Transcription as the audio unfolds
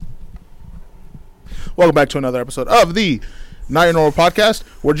Welcome back to another episode of the Not Your Normal Podcast.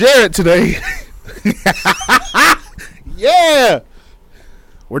 We're Jared today. Yeah,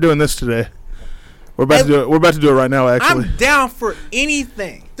 we're doing this today. We're about to do it. We're about to do it right now. Actually, I'm down for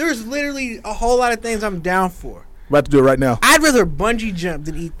anything. There's literally a whole lot of things I'm down for. About to do it right now. I'd rather bungee jump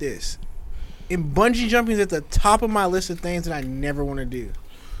than eat this. And bungee jumping is at the top of my list of things that I never want to do.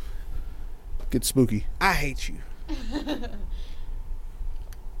 Get spooky. I hate you.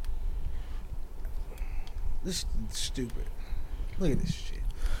 This is stupid. Look at this shit.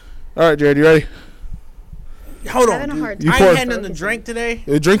 All right, Jared, you ready? Hold on, Having a hard dude. time I ain't had nothing to drink today.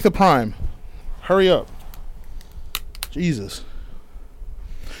 Drink the Prime. Hurry up. Jesus.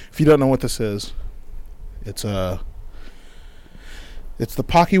 If you don't know what this is, it's the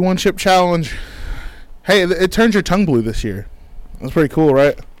Pocky One Chip Challenge. Hey, it turns your tongue blue this year. That's pretty cool,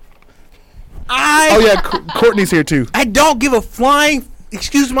 right? Oh yeah, Courtney's here too. I don't give a flying,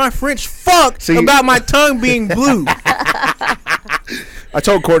 excuse my French, fuck about my tongue being blue. I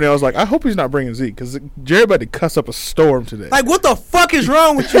told Courtney, I was like, I hope he's not bringing Zeke, because Jared about to cuss up a storm today. Like, what the fuck is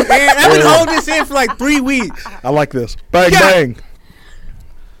wrong with you, man? I've been holding this in for like 3 weeks. I like this. Bang, bang.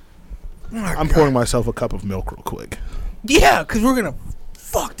 Oh I'm pouring myself a cup of milk real quick. Yeah, because we're going to,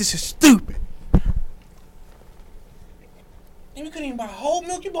 fuck, this is stupid. And we couldn't even buy whole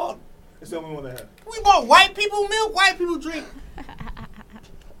milk. You bought. It's the only one they had. We bought white people milk. White people drink.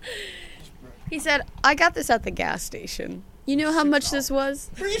 He said, I got this at the gas station. You know how much this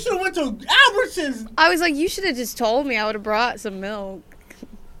was? You should have went to Albertsons. I was like, you should have just told me. I would have brought some milk.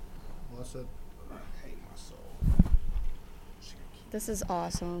 Well, I said, I hate my soul. This is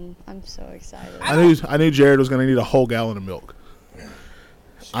awesome. I'm so excited. I knew Jared was going to need a whole gallon of milk.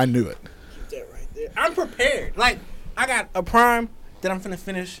 I knew it. Keep that right there. I'm prepared. Like, I got a Prime that I'm finna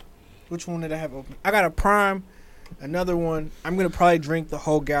finish. Which one did I have open? I got a Prime, another one. I'm gonna probably drink the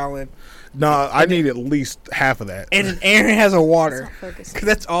whole gallon. No, I need at least half of that. And then Aaron has a water. Because Cause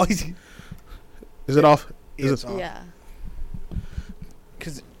that's all he's. Is it off? It's it off. yeah.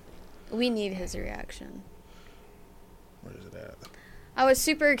 Cause We need his reaction. Where is it at? I was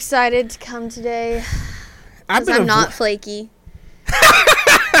super excited to come today. I've Because I'm not flaky.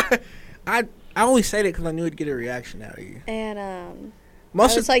 I only say that because I knew I'd get a reaction out of you. And I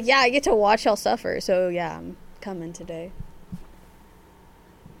Most was like, yeah, I get to watch y'all suffer. So, yeah, I'm coming today.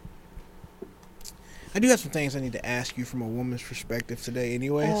 I do have some things I need to ask you from a woman's perspective today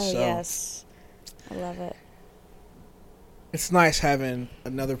anyway. Oh, so yes. I love it. it's nice having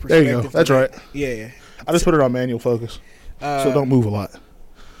another There perspective. you go. That's today. right. Yeah. I just put it on manual focus, so don't move a lot.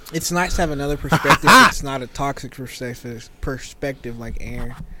 It's nice to have another perspective that's not a toxic perspective like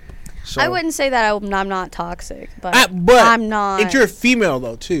Aaron. So, I wouldn't say that I'm not toxic, but but I'm not. And you're a female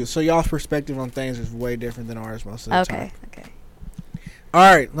though too, so y'all's perspective on things is way different than ours most of the time. Okay. All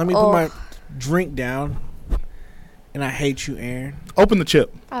right, let me put my drink down. And I hate you, Aaron. Open the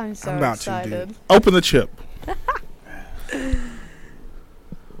chip. I'm so I'm about excited. to, dude. Open the chip.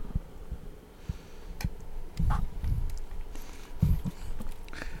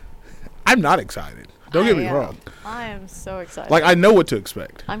 I'm not excited. Don't get me wrong. I am so excited. Like, I know what to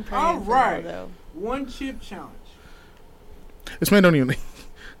expect. I'm praying All for right. more, though. One chip challenge. This man don't even...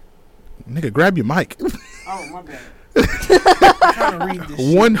 Nigga, grab your mic. Oh, my bad. I'm trying to read this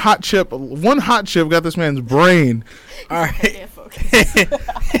shit. One hot chip got this man's brain. All right.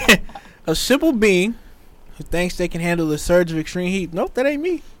 A simple being who thinks they can handle the surge of extreme heat. Nope, that ain't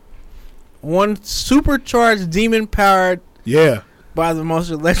me. One supercharged demon powered Yeah. by the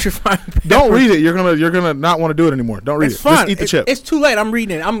most electrifying. Don't read it. You're gonna not want to do it anymore. Don't read It's it. fine. Just eat the chip. It's too late. I'm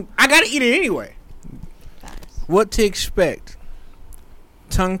reading it. I gotta eat it anyway. What to expect?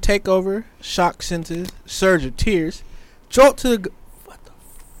 Tongue takeover, shock senses, surge of tears, jolt to the. What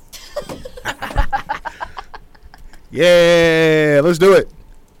the? Yeah, let's do it.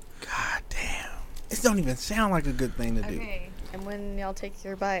 God damn! It don't even sound like a good thing to do. Okay. And when y'all take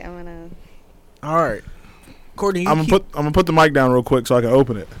your bite, I'm gonna. All right, Courtney. I'm gonna put the mic down real quick so I can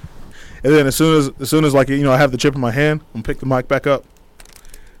open it, and then as soon as like I have the chip in my hand, I'm gonna pick the mic back up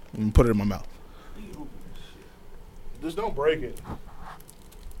and put it in my mouth. Just don't break it.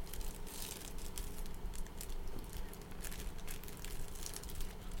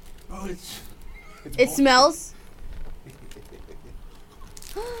 Oh, It smells.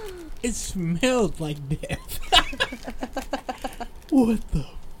 it smells like death. What the?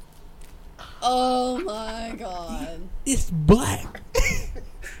 Oh my god. It's black.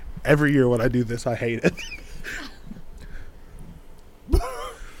 Every year when I do this, I hate it.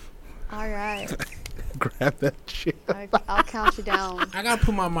 All right. Grab that shit. I'll count you down. I gotta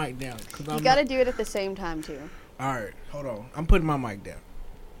put my mic down. You gotta do it at the same time too. All right, hold on. I'm putting my mic down.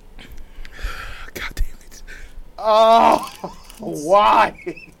 God damn. Oh,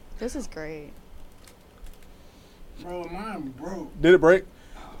 why? This is great. Bro, mine broke. Did it break?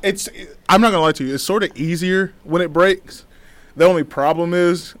 I'm not gonna lie to you. It's sort of easier when it breaks. The only problem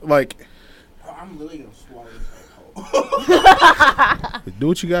is like, Bro, I'm literally gonna swallow this whole. do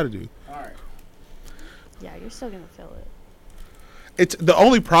what you got to do. All right. Yeah, you're still gonna feel it. It's the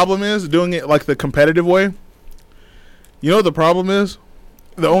only problem is doing it like the competitive way. You know what the problem is?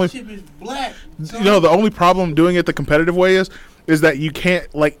 The only chip is black. the only problem doing it the competitive way is that you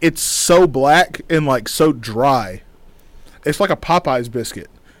can't, like, it's so black and like so dry. It's like a Popeyes biscuit.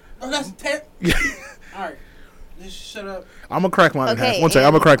 Oh, that's All right. Just shut up. I'm gonna crack mine in Okay, half. One second,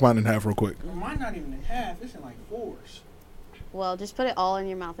 I'm gonna crack mine in half real quick. Well, mine not even in half. It's in like fours. Well, just put it all in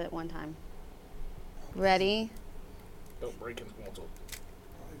your mouth at one time. Ready? Don't break in console.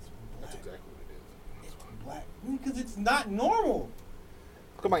 Oh, it's That's black. exactly what it is. It's black. Because it's not normal.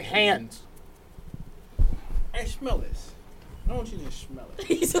 Look at my hands. Hey, smell this. I want you to smell it.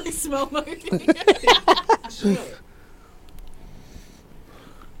 He's like, smell my Smell it.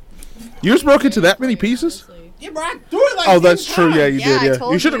 Yours broke into that many pieces? Yeah, bro, I threw it like Oh, that's 10 true. times. Yeah, you Yeah, did. I Yeah,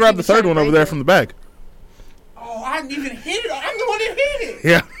 told you should have you grabbed the to try third to one over break there it. from the bag. Oh, I didn't even hit it. I'm the one that hit it.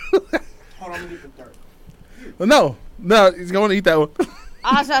 Yeah. Hold on, I'm gonna get the third. Well, no, he's going to eat that one.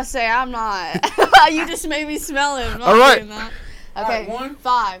 I was about to say, I'm not. You just made me smell it. I'm not All right. doing that. All Okay, right, 1,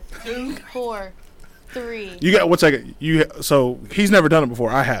 5, 2. 4, 3. You got 1 second. So he's never done it before.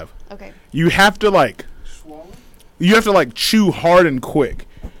 I have. Okay. You have to like. Swallow. You have to like chew hard and quick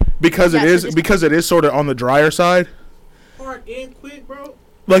because Yeah, it so is just- sort of on the drier side. Hard and quick, bro.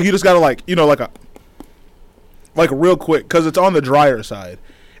 Like you just gotta like like real quick because it's on the drier side.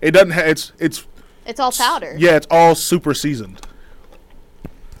 It doesn't have it's It's all powder. yeah, it's all super seasoned.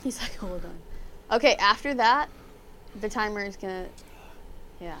 He's like, hold on. Okay, after that, the timer is gonna,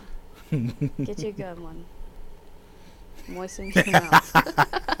 yeah, get you a good one. Moisten your mouth.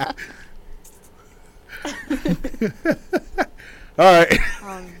 All right.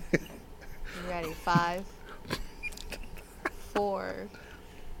 You ready? 5, 4,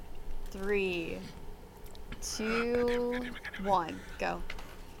 3, 2, 1, go.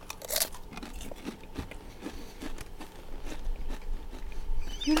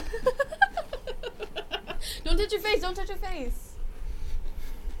 Don't touch your face. Don't touch your face.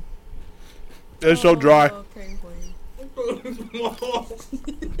 It's so dry. Oh, praying for you.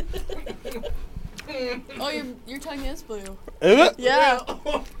 Oh, your tongue is blue. Is it? Yeah.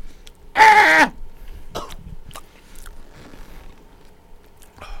 Ah!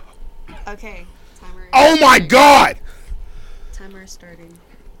 Okay. Timer. Oh my God! Timer is starting.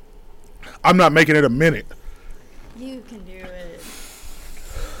 I'm not making it a minute, You can do it.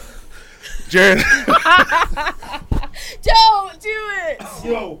 Jared. Don't do it.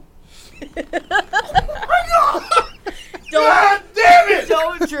 Yo. Don't. God damn it!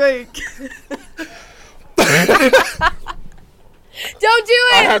 Don't drink. Don't do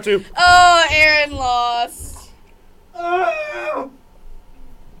it. I have to. Oh, Aaron lost. Oh.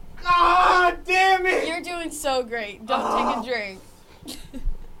 God damn it! You're doing so great. Don't take a drink.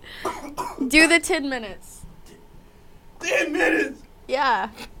 Do the 10 minutes. 10 minutes. Yeah.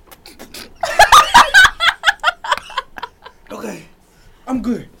 Okay. I'm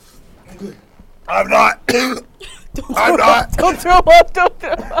good. I'm good. I'm not. I'm not. Don't throw up. Don't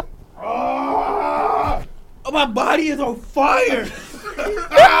throw up. Oh, my body is on fire.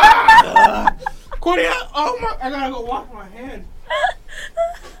 Courtney, oh my! I gotta go wash my hands.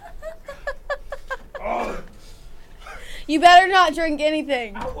 Oh. You better not drink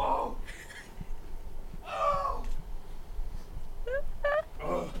anything. Whoa. Oh.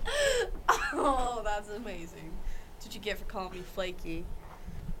 Oh, that's amazing. That's what you get for calling me flaky.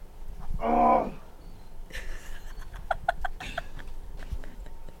 Oh.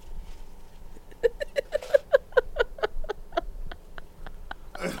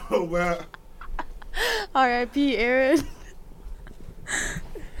 Oh man. R.I.P. Aaron.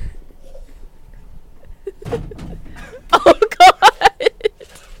 Oh God.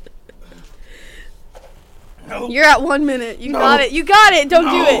 No. You're at 1 minute. You No. got it. You got it. Don't do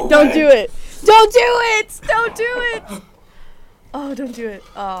No it. Don't way. do it. Don't do it. Don't do it. Oh, don't do it.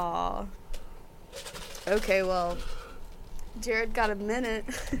 Aw. Okay, well, Jared got a minute.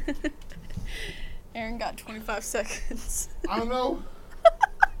 Aaron got 25 seconds. I don't know.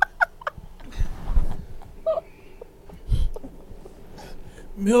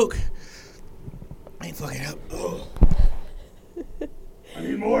 Milk ain't fucking up. Oh. I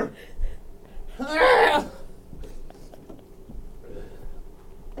need more. Ah!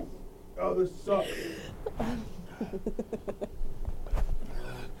 Oh, this sucks.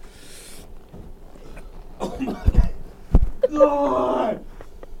 God!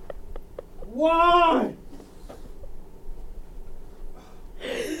 Why?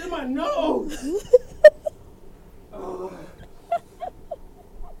 It's in my nose. Oh.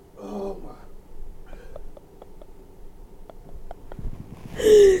 Oh my.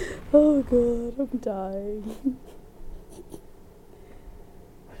 Oh god, I'm dying.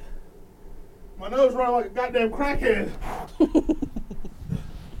 My nose running like a goddamn crackhead.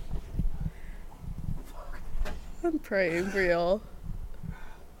 I'm praying for y'all.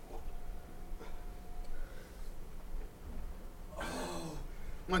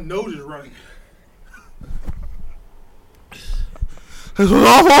 My nose is running. This was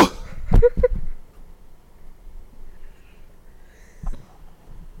awful.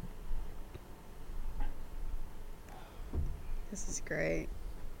 This is great.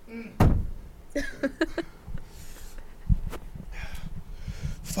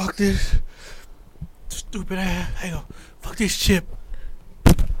 Fuck this stupid ass. Hang on. Fuck this chip.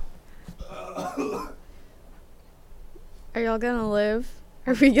 Are y'all gonna live?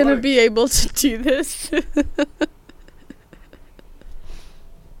 Are we gonna be able to do this?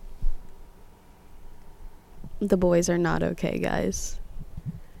 The boys are not okay, guys.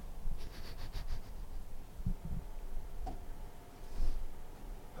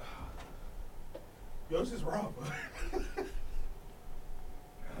 Yo, this is rough.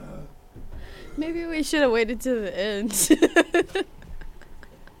 Maybe we should have waited to the end.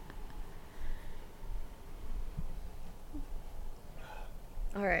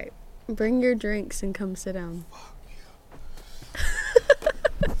 All right, bring your drinks and come sit down.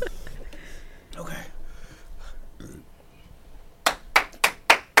 Okay.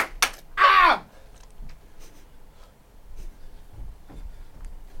 Ah!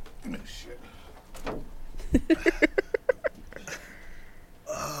 Shit.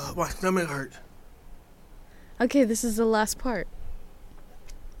 My stomach hurts. Okay, this is the last part.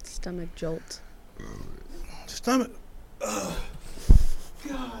 Stomach jolt. Stomach.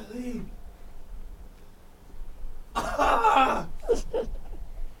 Golly. Ah! My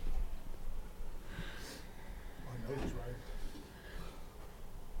nose is right.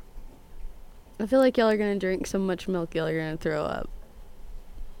 I feel like y'all are gonna drink so much milk y'all are gonna throw up.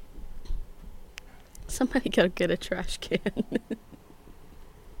 Somebody go get a trash can.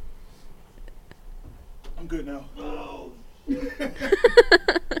 I'm good now. Oh. He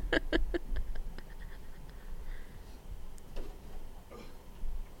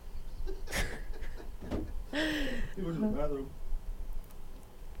went to the bathroom.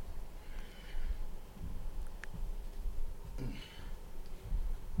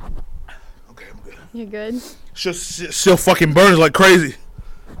 Okay, I'm good. You good? Still fucking burns like crazy.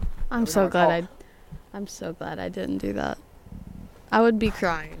 I'm so glad I didn't do that. I would be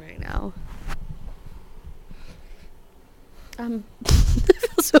crying right now. I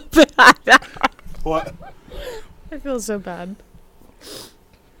feel so bad. What? I feel so bad.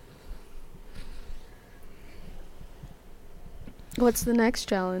 What's the next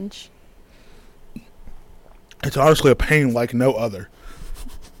challenge? It's honestly a pain like no other.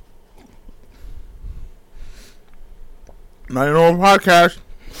 Not a normal podcast.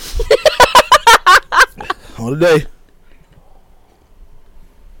 On a day.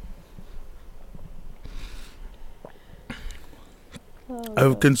 Oh,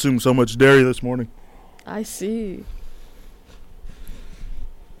 I've consumed so much dairy this morning. I see.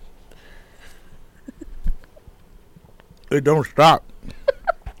 It don't stop.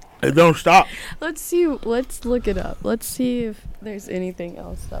 It don't stop. Let's see. Let's look it up. Let's see if there's anything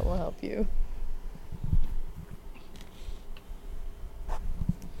else that will help you.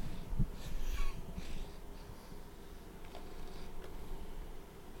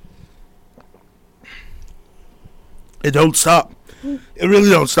 It don't stop. It really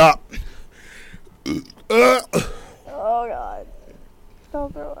don't stop. Oh God!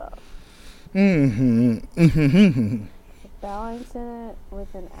 Don't throw up. Balancing it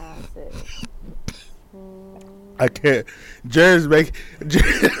with an acid. I can't. Jared's make. You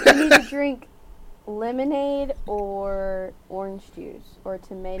need to drink lemonade or orange juice or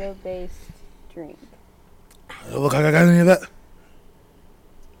tomato-based drink. Look, I got any of that.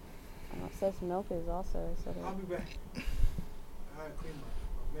 Oh, it says milk is also. I'll be back. I clean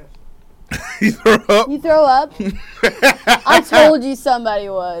my mess. You throw up? You throw up? I told you somebody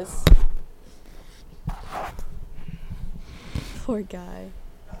was. Poor guy.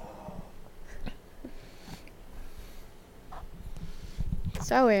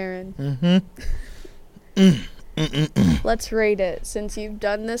 So, Aaron. Let's rate it since you've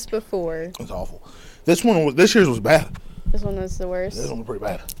done this before. It's awful. This year's was bad. This one was the worst. This one was pretty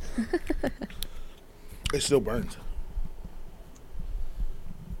bad. It still burns.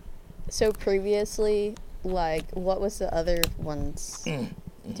 So previously, like, what was the other ones?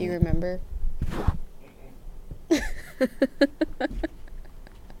 Do you remember?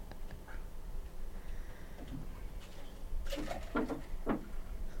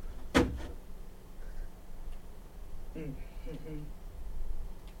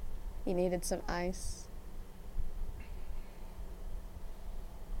 You needed some ice.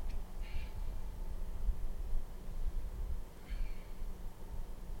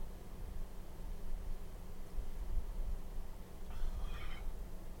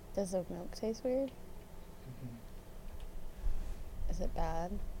 Does the milk taste weird? Is it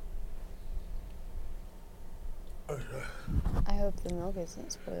bad? I hope the milk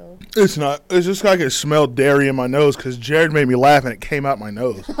isn't spoiled. It's not. It's just like it smelled dairy in my nose because Jared made me laugh and it came out my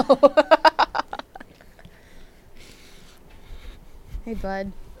nose. Hey,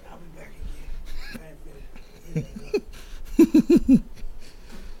 bud. I'll be back again.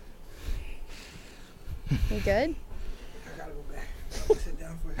 You good? I gotta go back. Sit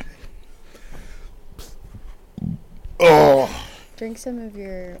down for a second. Oh. Drink some of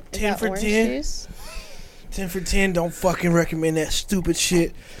your 10 for orange 10? juice. 10 for 10. Don't fucking recommend that stupid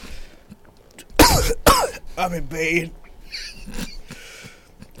shit. I'm in bed.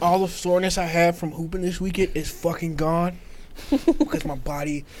 All the soreness I have from hooping this weekend is fucking gone because my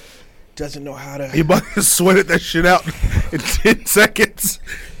body doesn't know how to. You about to sweated that shit out in 10 seconds.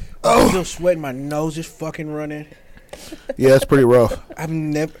 I'm still sweating. My nose is fucking running. Yeah, it's pretty rough.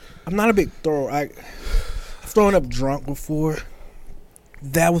 I'm not a big thrower. I've thrown up drunk before.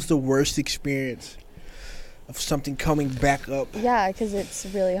 That was the worst experience of something coming back up. Yeah, because it's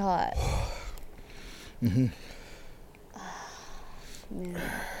really hot. Man.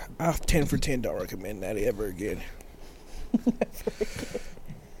 I 10 for 10 don't recommend that ever again.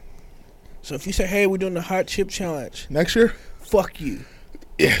 So if you say, hey, we're doing the hot chip challenge, Next year? fuck you.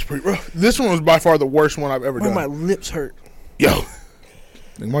 Yeah, it's pretty rough. This one was by far the worst one I've ever Why done. my lips hurt. Yo.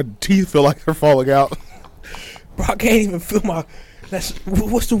 My teeth feel like they're falling out. Bro, I can't even feel my.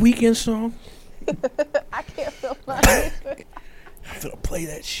 What's the Weekend song? I can't feel my I'm finna play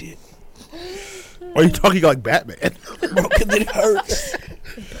that shit. Are you talking like Batman? Bro, cause it hurts.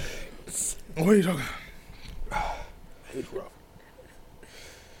 What are you talking? It's rough.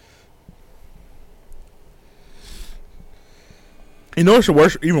 You know what's the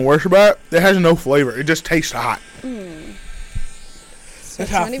worst, even worse about it? It has no flavor. It just tastes hot. So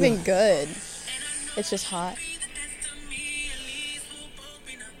it's how I not even feel. good. It's just hot.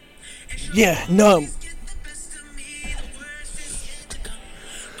 Yeah, numb.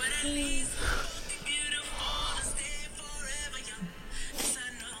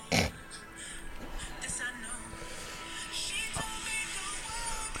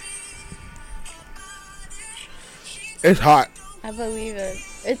 It's hot. I believe it.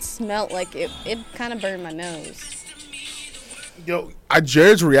 It smelled like it kind of burned my nose. Yo,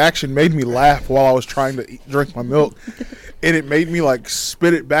 Jared's reaction made me laugh while I was trying to drink my milk. And it made me like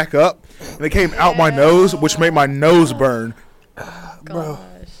spit it back up. And it came out my nose, which made my nose burn. Bro. Gosh.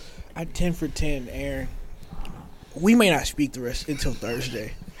 I 10 for 10, Aaron. We may not speak the rest until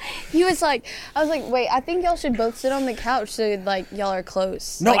Thursday. He was like, I was like, wait, I think y'all should both sit on the couch so like y'all are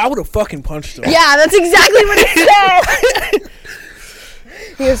close. No, Like, I would have fucking punched him. yeah, that's exactly what he said.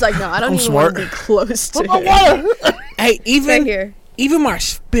 He was like, no, I don't I'm even smart. want to be close to him. Hey, Right even here. even my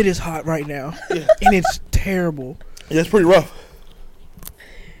spit is hot right now, and it's terrible. Yeah, it's pretty rough.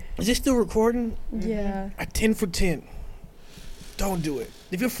 Is it still recording? Yeah. I 10 for 10. Don't do it.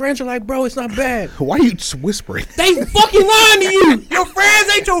 If your friends are like, bro, it's not bad. Why are you just whispering? They fucking lying to you. Your friends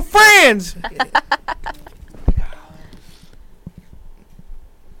ain't your friends.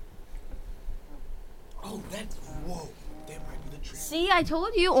 Oh, that's whoa. That might be the trick. See, I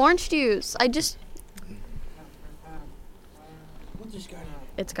told you, orange juice. I just, What this got?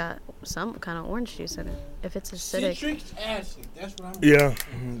 it's got some kind of orange juice in it. If it's acidic. Citric acid. That's what I'm. Yeah,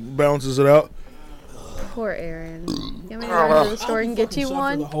 balances it out. Poor Aaron. You want me to go to the store and get you The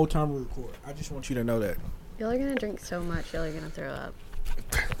one? whole time we record. I just want you to know that. Y'all are gonna drink so much, y'all are gonna throw up.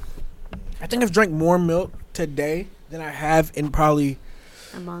 I think I've drank more milk today than I have in probably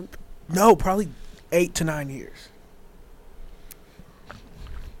A month. probably 8 to 9 years.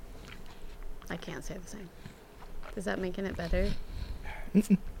 I can't say the same. Is that making it better?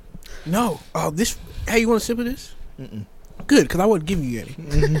 No. Oh, this. Hey, you want a sip of this? Mm-mm. Good, because I wouldn't give you any.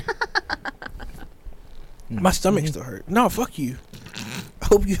 Mhm. My stomach still hurt. No, fuck you. I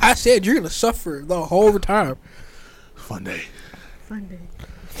hope you. I said you're gonna suffer the whole time. Fun day. Fun day.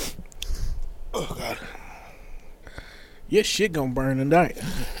 Oh God. Your shit gonna burn tonight.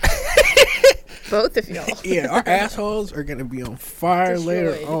 Both of y'all. Yeah, our assholes are gonna be on fire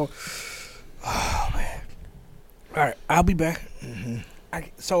later Destroyed. on. Oh man! All right, I'll be back.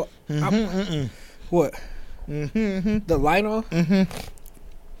 What? The light on?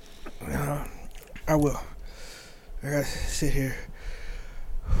 I will. I gotta sit here.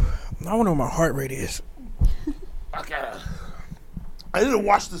 I wonder what my heart rate is. I didn't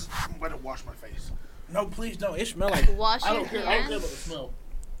wash this. I'm going to wash my face. No, please don't. It smells like. Wash I your don't care. I don't care about the hands. smell.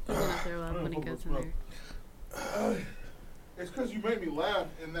 He's gonna throw up when he goes in there. It's because you made me laugh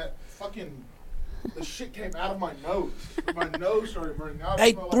and that fucking the shit came out of my nose. My nose started burning out.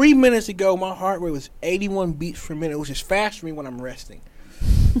 Hey, 3 minutes ago, my heart rate was 81 beats per minute, which is fast for me when I'm resting.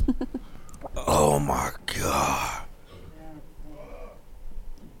 Oh my god.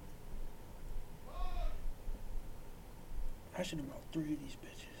 I should have bought 3 of these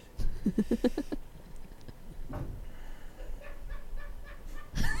bitches.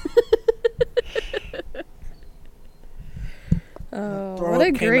 Oh, Throw what a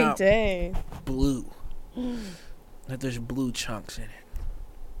up came great out. day. Blue. Like there's blue chunks in it.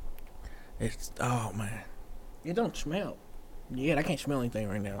 It's, oh man. It don't smell. Yeah, I can't smell anything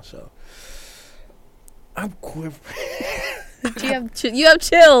right now, so. I'm quivering. You have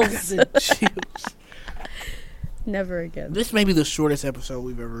chills. The chills. Never again. This may be the shortest episode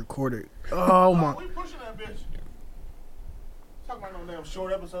we've ever recorded. Oh my. We pushing that bitch. Talking about no damn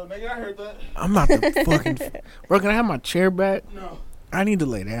short episode, nigga. I heard that. I'm not the fucking. Bro, can I have my chair back? No. I need to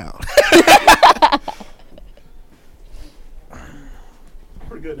lay down.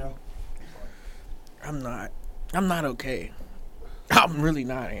 Pretty good now. I'm not okay. I'm really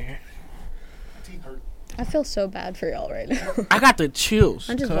not here. My teeth hurt. I feel so bad for y'all right now. I got the chills.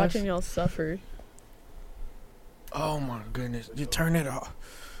 I'm just cuz. watching y'all suffer. Oh my goodness. Just turn it off.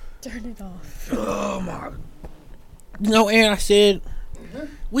 Turn it off. Oh my. You know, Aaron, I said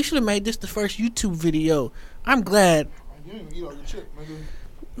we should have made this the first YouTube video. I'm glad. You didn't even eat all your chip, nigga.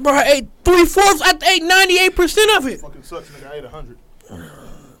 Bro, I ate 3/4. I ate 98% of it. Fucking sucks, nigga. I ate 100.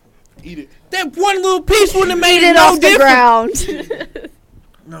 Eat it. That one little piece wouldn't have made Eat it it no off the difference. ground.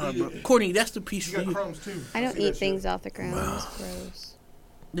 No, bro. Courtney, that's the piece You for got you. crumbs too. I don't see eat that things shit. off the ground. It's gross.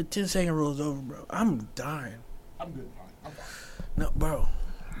 The 10-second rule is over, bro. I'm dying. I'm good. Fine. I'm fine. No, bro.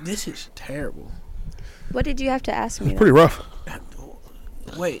 This is terrible. What did you have to ask me? Pretty rough.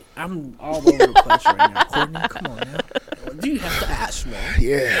 Wait, I'm all over the place right now. Courtney, come on now. Do you have to ask me?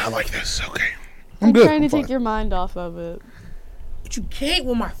 Yeah, I like this. Okay. I'm good. trying to I'm take fine. your mind off of it. But you can't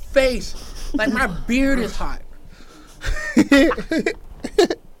with my face. Like, my beard is hot.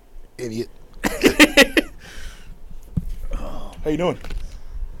 Idiot. How you doing?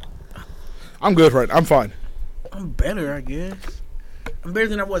 I'm good, right? I'm fine. I'm better, I guess. I'm better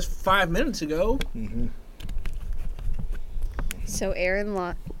than I was 5 minutes ago. So Aaron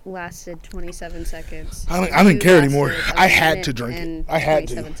lasted 27 seconds. I didn't You care anymore. lasted a I had minute to drink it. and I had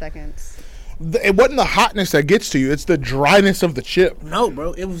to. 27 seconds. It wasn't the hotness that gets to you. It's the dryness of the chip. No,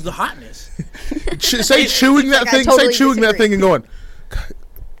 bro. It was the hotness. Say chewing that like, I thing. totally Say chewing that disagree. thing and going.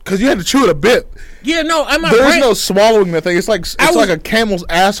 Because you had to chew it a bit. Yeah, no. I'm not There's no swallowing that thing. It's like I was- like a camel's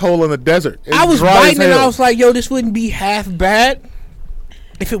asshole in the desert. It's I was dry as biting and hell. I was like, yo, this wouldn't be half bad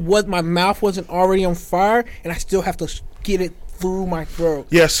if it was my mouth wasn't already on fire and I still have to get it through my throat.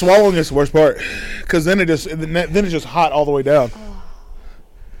 Yeah, swallowing is the worst part. Because then it's just hot all the way down.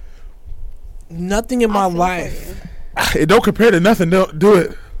 Nothing in my I feel for life, you. It don't compare to nothing. Don't do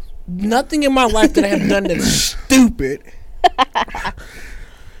it. nothing in my life that I have done that's stupid.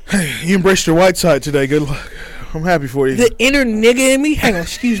 You embraced your white side today. Good luck. I'm happy for you. The inner nigga in me, hang on,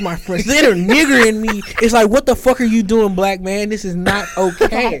 excuse my French. The inner nigger in me is like, what the fuck are you doing, black man? This is not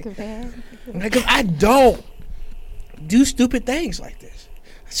okay. Like, 'cause I don't do stupid things like this.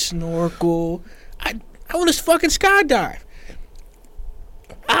 I snorkel. I want to fucking skydive.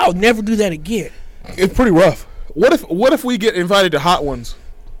 I'll never do that again. It's pretty rough. What if we get invited to Hot Ones?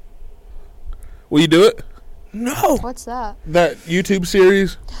 Will you do it? No. What's that? That YouTube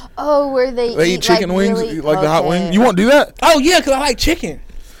series? Oh, where they They eat chicken like, wings, really, like the hot okay. wing. You won't do that? Oh yeah, 'cause I like chicken.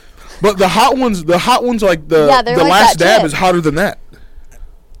 But the hot ones, like the Yeah, they're like last that dab chip. is hotter than that.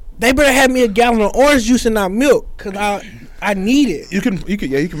 They better have me a gallon of orange juice and not milk, 'cause I need it. You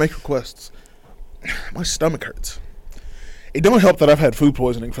can make requests. My stomach hurts. It don't help that I've had food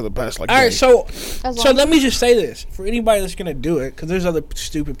poisoning for the past All right, day. so As So long let me just say this for anybody that's gonna do it, because there's other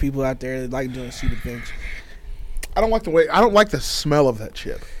stupid people out there that like doing stupid things. I don't like the smell of that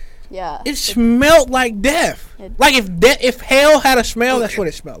chip. yeah. It smelled like death. It- Like if hell had a smell, that's what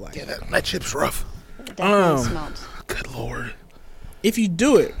it smelled like. Yeah, that chip's rough. It definitely Um, smelled. Good lord. If you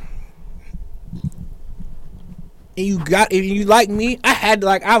do it, and you like me, I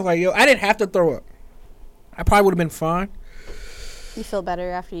was like, yo, I didn't have to throw up. I probably would have been fine. You feel better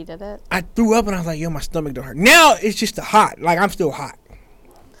after you did it? I threw up and I was like, yo, my stomach don't hurt. Now it's just the hot. Like, I'm still hot.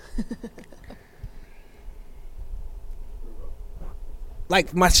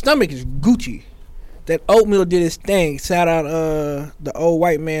 Like, my stomach is Gucci. That oatmeal did its thing. Shout out the old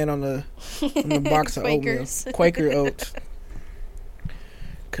white man on the box of oatmeal. Quaker Oats.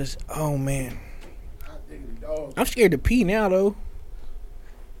 Because, oh, man. I'm scared to pee now, though.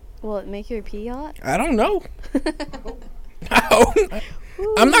 Will it make your pee hot? I don't know.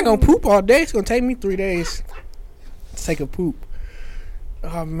 I'm not going to poop all day. It's going to take me 3 days to take a poop.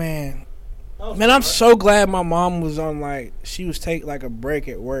 Oh, man. Man, I'm so glad my mom was on, like, she was taking, like, a break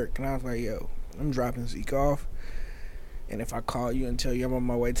at work. And I was like, yo, I'm dropping Zeke off. And if I call you and tell you I'm on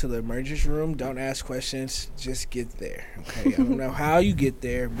my way to the emergency room, don't ask questions. Just get there, okay? I don't know how you get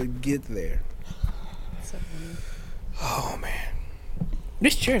there, but get there. So funny. Oh, man.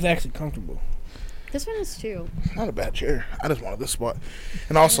 This chair is actually comfortable. This one is too. Not a bad chair. I just wanted this spot.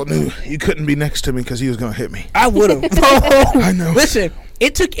 And I also knew you couldn't be next to me because he was going to hit me. I would have. I know. Listen,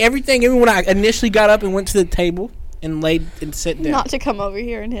 it took everything. Even when I initially got up and went to the table and laid and sat down. Not to come over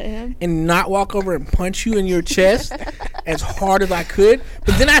here and hit him. And not walk over and punch you in your chest as hard as I could.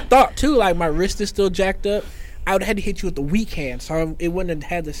 But then I thought, too, like, my wrist is still jacked up. I would have had to hit you with the weak hand, so it wouldn't have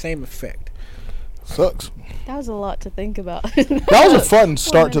had the same effect. Sucks. That was a lot to think about. That was a fun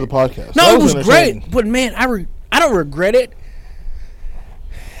start to the podcast. No, That it was entertaining. great. But, man, I don't regret it.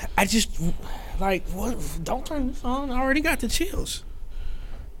 I just, like, what? Don't turn this on. I already got the chills.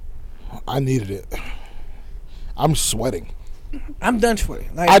 I needed it. I'm sweating. I'm done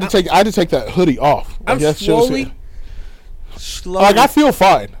sweating. Like, I had to take that hoodie off. I'm Like, slowly like, I feel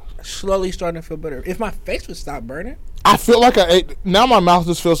fine. slowly starting to feel better. If my face would stop burning. I feel like I ate. Now my mouth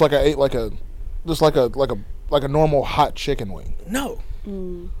just feels like I ate like a normal hot chicken wing. No.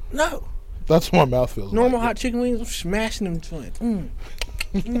 No. That's what my mouth feels. Normal like. hot chicken wings, I'm smashing them joints.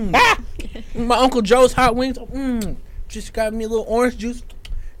 My Uncle Joe's hot wings, just got me a little orange juice.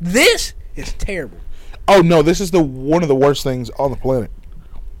 This is terrible. Oh no, this is one of the worst things on the planet.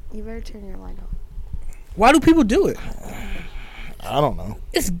 You better turn your light off. Why do people do it? I don't know.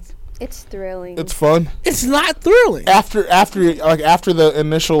 It's thrilling. It's fun. It's not thrilling. After the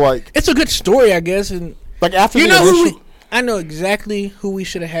initial It's a good story, I guess. And after you the know initial. I know exactly who we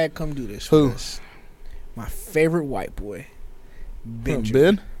should have had come do this. Who? For us. My favorite white boy,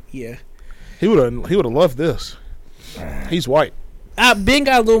 Ben? Yeah. He would have loved this. He's white. Ben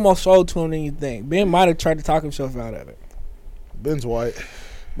got a little more soul to him than you think. Ben might have tried to talk himself out of it. Ben's white.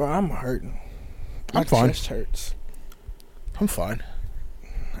 Bro, I'm hurting. I'm fine. My chest hurts. I'm fine.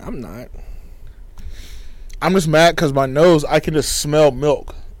 I'm not. I'm just mad because my nose, I can just smell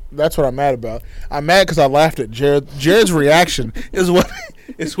milk. That's what I'm mad about. I'm mad because I laughed at Jared. Jared's reaction is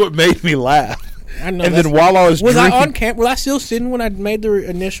what made me laugh. I know. And then while I was drinking, I on camp? Was I still sitting when I made the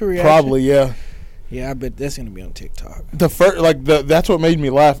initial reaction? Probably, yeah. Yeah, I bet that's gonna be on TikTok. That's what made me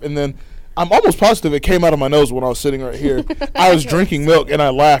laugh, and then I'm almost positive it came out of my nose when I was sitting right here. I was drinking milk and I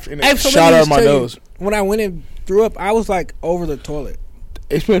laughed and it shot out of my nose. When I went and threw up, I was like over the toilet.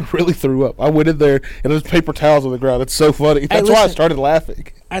 It's been really threw up. I went in there and there's paper towels on the ground. It's so funny. That's why I started laughing.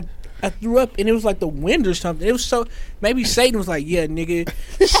 I threw up and it was like the wind or something. It was so maybe Satan was like, yeah, nigga,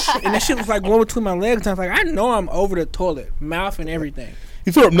 and that shit was like going between my legs. And I was like, I know I'm over the toilet, mouth and everything.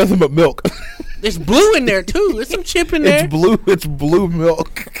 You threw up nothing but milk. There's blue in there too. There's some chip in there. It's blue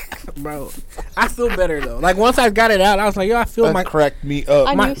milk. Bro, I feel better though. Like once I got it out, I was like, yo, I feel that cracked me up.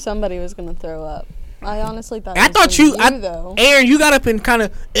 I knew somebody was gonna throw up. I honestly thought. I thought you, though. Aaron, you got up and kind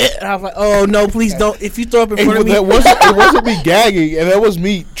of. And I was like, oh no, please don't. If you throw up in front of me, it wasn't me gagging, and that was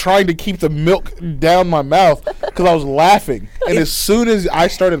me trying to keep the milk down my mouth because I was laughing. And as soon as I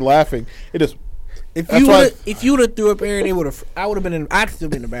started laughing, it just. If you would have threw up, Aaron, I would have been I'd still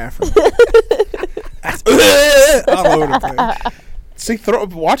be in the bathroom. All over the place. Seeing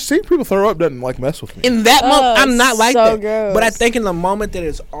people throw up doesn't mess with me. In that moment, I'm not like so that. Gross. But I think in the moment that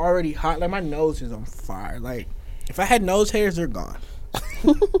it's already hot, like my nose is on fire. Like if I had nose hairs, they're gone.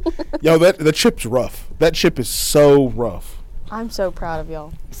 Yo, the chip's rough. That chip is so rough. I'm so proud of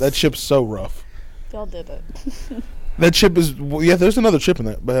y'all. That chip's so rough. Y'all did it. That chip is there's another chip in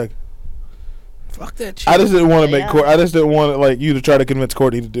that bag. Fuck that chip. I just didn't want to I just didn't want you to try to convince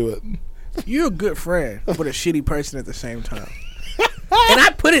Courtney to do it. You're a good friend, but a shitty person at the same time. And I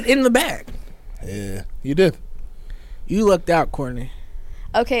put it in the bag. Yeah, you did. You lucked out, Courtney.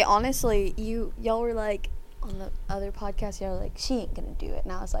 Okay, honestly, y'all were like on the other podcast. Y'all were like, she ain't gonna do it,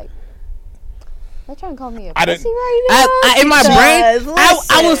 and I was like, That trying to call me a I didn't- pussy right now? In my Does. brain,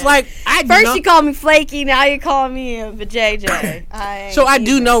 I was Listen. like, First you call me flaky, now you call me a vajayjay. So I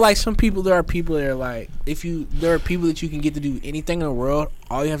do know, like, some people, there are people that are like, there are people that you can get to do anything in the world.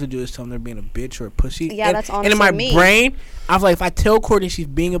 All you have to do is tell them they're being a bitch or a pussy. Yeah, and, that's And in honestly my me. brain, I was like, if I tell Courtney she's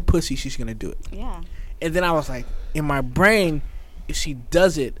being a pussy, she's gonna do it. Yeah. And then I was like, in my brain, if she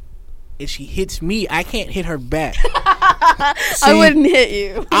does it, and she hits me, I can't hit her back. I wouldn't hit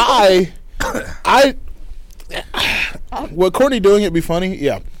you. Would Courtney doing it be funny?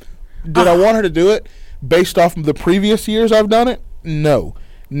 Yeah. Did I want her to do it based off of the previous years I've done it? No.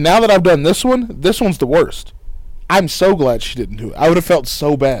 Now that I've done this one's the worst. I'm so glad she didn't do it. I would have felt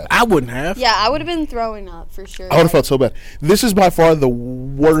so bad. I wouldn't have. Yeah, I would have been throwing up for sure. I would have felt so bad. This is by far the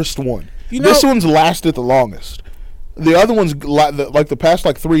worst one. This one's lasted the longest. The other one's like the past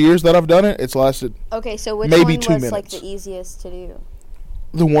 3 years that I've done it. It's lasted Okay, so which maybe one 2 was like minutes. the easiest to do?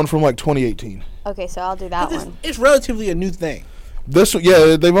 the one from 2018. Okay, so I'll do that one. It's relatively a new thing. This one,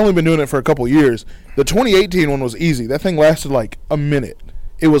 yeah, they've only been doing it for a couple years. The 2018 one was easy. That thing lasted a minute.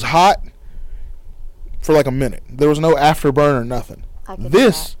 It was hot for a minute. There was no afterburn or nothing. I could do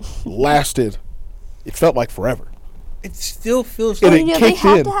This that. lasted. It felt like forever. It still feels And like... it they kicked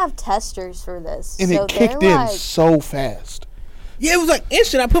have in. to have testers for this. And so it kicked they're in so fast. Yeah, it was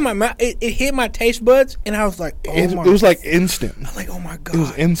instant. I put my mouth... It hit my taste buds, and I was like, oh It my... was instant. I was like, oh my God. It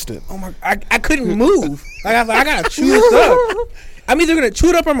was instant. Oh my... I couldn't move. I was like, I gotta chew this up. I'm either gonna chew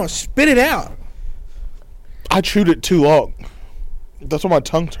it up or I'm gonna spit it out. I chewed it too long. That's why my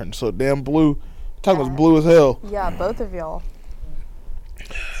tongue turned so damn blue. Tongue was blue as hell. Yeah, both of y'all.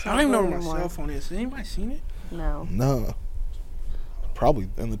 I don't even know where my Anymore. cell phone is. Has anybody seen it? No. No. Probably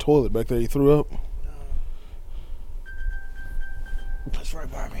in the toilet back there. You threw up. That's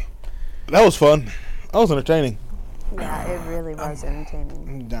right by me. That was fun. That was entertaining. Yeah, it really was entertaining.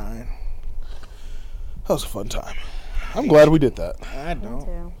 I'm dying. That was a fun time. I'm glad we did that. I Me don't.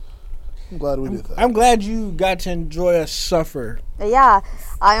 too. I'm glad we did that. I'm glad you got to enjoy us suffer. Yeah,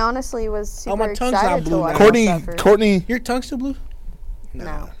 I honestly was super my tongue's not excited to blue watch now. you suffer. Courtney, Your tongue still blue?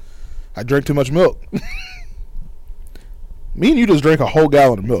 No. I drank too much milk. Me and you just drank a whole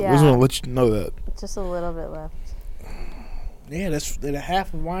gallon of milk. I just Yeah. want to let you know that. Just a little bit left. Yeah, that's the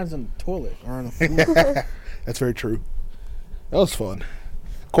half of wine's in the toilet or on the floor. That's very true. That was fun.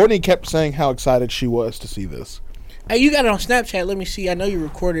 Courtney kept saying how excited she was to see this. Hey, you got it on Snapchat. Let me see. I know you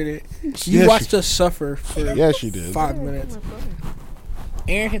recorded it. You Yes, watched she- us suffer for Yeah, she did. 5 minutes.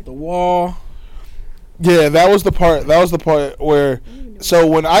 Aaron hit the wall. Yeah, that was the part. That was the part where. So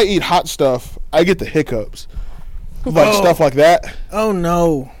when I eat hot stuff, I get the hiccups, Oh. stuff like that. Oh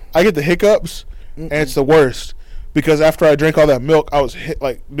no! I get the hiccups, and it's the worst because after I drank all that milk, I was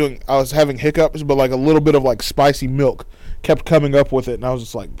I was having hiccups, but a little bit of spicy milk kept coming up with it, and I was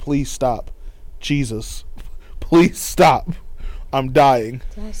just like, please stop, Jesus, please stop, I'm dying.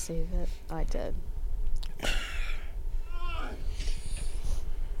 Did I save it? I did.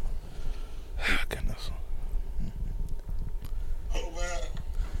 Goodness.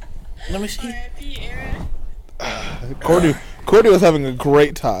 Let me see. Courtney was having a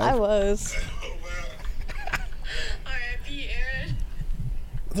great time. I was. R.I.P. Aaron.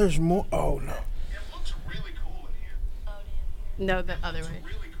 There's more. Oh no! Looks really cool in here. No, the other way.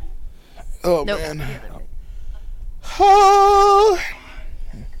 Really cool. Oh Nope. man. Oh,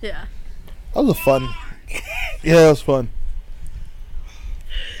 Yeah. that was a fun. Yeah, that was fun.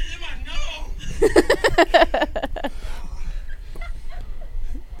 In my nose.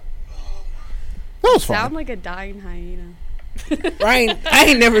 That was fun. Sound like a dying hyena. I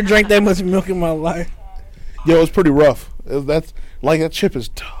ain't never drank that much milk in my life. Yeah, it was pretty rough. That chip is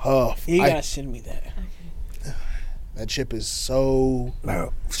tough. You gotta send me that. That chip is so.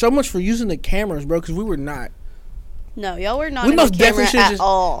 So much for using the cameras, bro. Because we were not. No, y'all were not We in the most definitely camera should at just.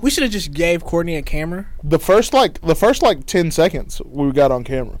 all. We should have just gave Courtney a camera. The first 10 seconds we got on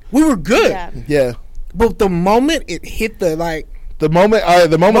camera. We were good, Yeah. Yeah. but the moment it hit the The moment I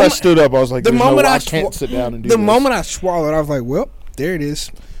Moment- stood up, I was like, the "There's moment no, I I can't sit down and do the this." moment I swallowed, I was like, well, there it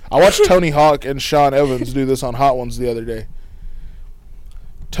is. I watched Tony Hawk and Sean Evans do this on Hot Ones the other day.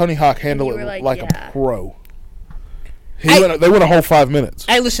 Tony Hawk handled you it were like, like, a yeah. pro. Hey- They went a whole 5 minutes.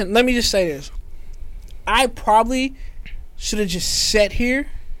 Hey, listen, let me just say this. I probably should have just sat here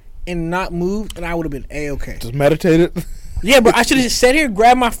and not moved, and I would have been A-okay. Just meditated. Yeah, but I should have just sat here,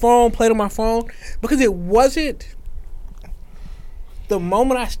 grabbed my phone, played on my phone, because it wasn't the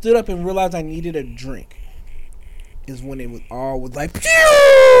moment I stood up and realized I needed a drink is when it was all was like,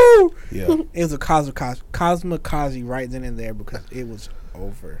 pew! Yeah. It was a cosmikaze right then and there because it was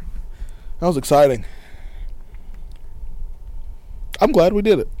over. That was exciting. I'm glad we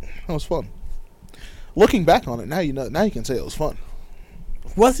did it. That was fun. Looking back on it, now you know. Now you can say it was fun.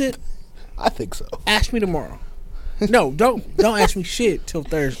 Was it? I think so. Ask me tomorrow. No, don't ask me shit till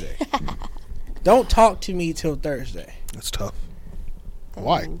Thursday. Don't talk to me till Thursday. That's tough. Dang.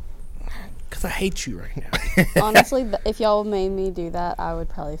 Why? Because I hate you right now. Honestly, if y'all made me do that, I would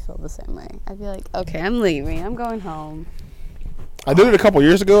probably feel the same way. I'd be like, okay, I'm leaving. I'm going home. I did it a couple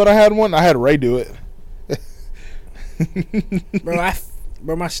years ago, and I had one. I had Ray do it.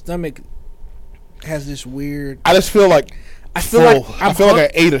 Bro, my stomach has this weird. I just feel like I feel full. like I feel like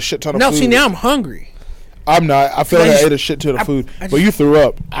I ate a shit ton of food. No, see, now I'm hungry. I'm not. I feel I like just- I ate a shit ton of food. I But just- you threw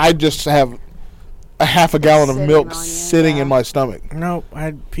up. I just have a half a gallon of Sitting milk on you, sitting yeah. in my stomach. No,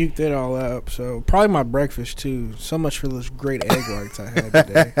 I puked it all up. So probably my breakfast too. So much for those great egg whites I had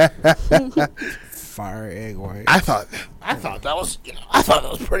today. Fire egg white. I thought that was I thought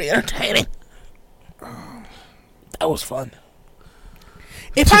that was pretty entertaining. That was fun.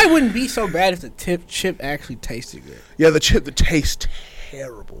 It probably wouldn't be so bad if the chip actually tasted good. Yeah, the taste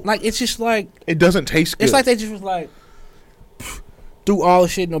terrible. Like it's just like It doesn't taste good. it's like they just was like threw all the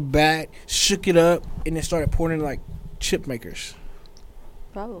shit in a bag, shook it up, and then started pouring it in like chip makers.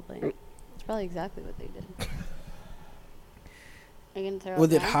 Probably. It's probably exactly what they did. Are you gonna throw Was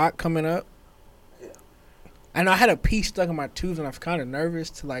up it now? hot coming up? I know I had a piece stuck in my tooth, and I was kind of nervous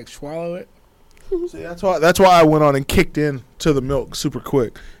to like swallow it. See, that's why I went on and kicked in to the milk super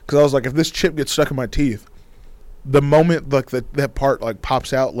quick, because I was like, if this chip gets stuck in my teeth, the moment like that part like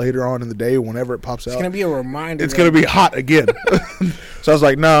pops out later on in the day, whenever it pops It's out, gonna be a reminder. it's gonna be hot again. So I was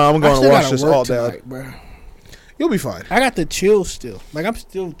like, no, I'm going to wash this all down. bro. You'll be fine. I got the chills still. Like I'm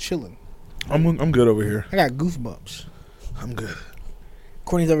still chilling. I'm good over here. I got goosebumps. I'm good.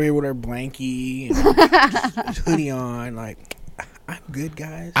 Courtney's over here with her blankie and his hoodie on. Like I'm good,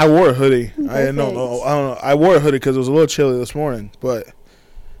 guys. I wore a hoodie. I don't Perfect. know. I wore a hoodie because it was a little chilly this morning, but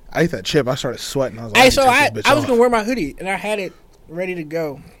I ate that chip. I started sweating. I was like, Hey, so I I was gonna wear my hoodie and I had it ready to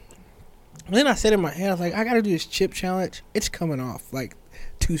go. And then I said in my head, I was like, I gotta do this chip challenge. It's coming off like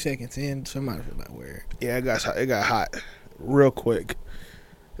 2 seconds in, so I might as well not wear it. Yeah, it got hot real quick.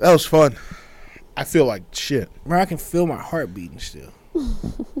 That was fun. I feel like shit. Bro, I can feel my heart beating still.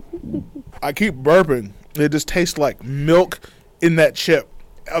 I keep burping. It just tastes like milk in that chip.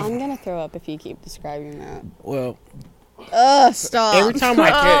 I'm gonna throw up if you keep describing that. Well, Ugh, stop. every time I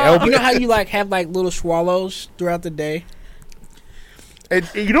help you know it. how you like have like little swallows throughout the day?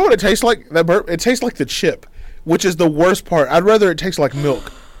 You know what it tastes like? That burp. It tastes like the chip, which is the worst part. I'd rather it taste like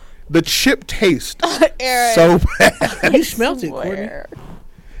milk. The chip taste Eric, so bad. You smelt it, Courtney. swear.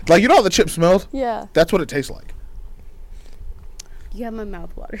 Like, you know how the chip smelled? Yeah. That's what it tastes like. You have my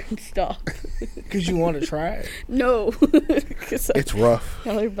mouth watering. Stop. Because you want to try it. No. 'Cause It's rough.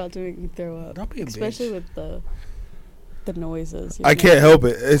 y'all are about to make me throw up. Don't be a Especially bitch. with the noises. you I know? can't help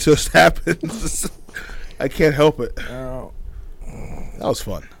it. It just happens. I can't help it. Oh, That was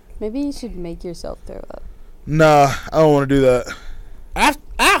fun. Maybe you should make yourself throw up. Nah, I don't want to do that. I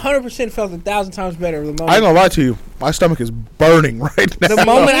 100% felt 1,000 times better the I ain't moment. gonna lie to you. My stomach is burning right now. The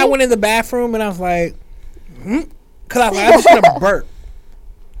moment I went in the bathroom and I was like, because I was just going to burp.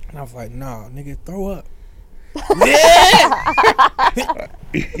 And I was like, nah, nigga, throw up.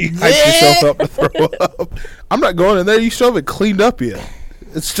 You hyped yourself up to throw up. I'm not going in there. You still haven't cleaned up yet.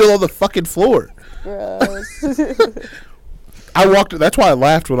 It's still on the fucking floor. Gross. That's why I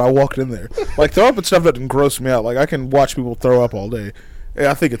laughed when I walked in there. Like, throw up and stuff doesn't gross me out. Like, I can watch people throw up all day.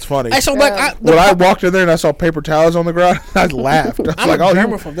 Yeah, I think it's funny. Hey, so like, When I walked in there and I saw paper towels on the ground, I laughed. I was I'm like, a oh,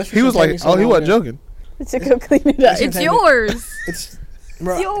 germaphobe. That's he was what like, told me oh, he so wasn't long joking. To go clean it up. It's yours. it's, It's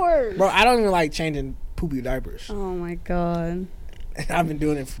bro, yours. bro, I don't even like changing poopy diapers. Oh my god. I've been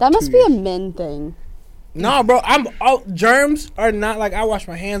doing it for That 2 must be years. a men thing. No, bro, germs are not like, I wash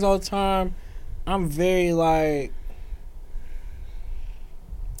my hands all the time. I'm very like,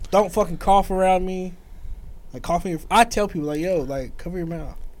 don't fucking cough around me. Like coughing, I tell people like, yo, like cover your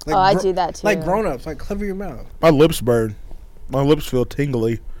mouth. Like, Oh, I do that too. Like grown ups, like cover your mouth, My lips burn. My lips feel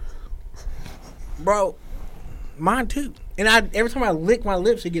tingly. bro. Mine too. And every time I lick my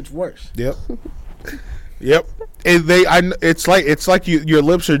lips, it gets worse. Yep. Yep. It's like your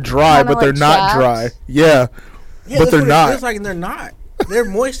lips are dry, Kinda but they're like not chapped. dry. Yeah. Yeah, But that's they're what not. It feels like, and they're not. They're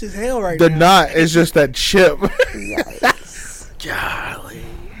moist as hell right They're now. not. It's just that chip. Golly.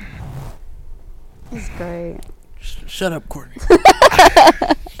 That's great. Shut up, Courtney.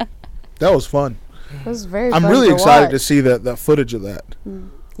 That was fun. It was very I'm fun really to excited to watch. see that footage of that.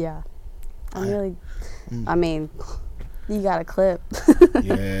 Yeah. I mean, you got a clip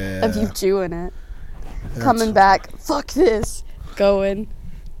Yeah. of you chewing it. That's- Coming back. Fuck this. Going.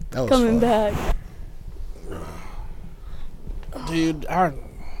 That was Coming fun. back. Dude,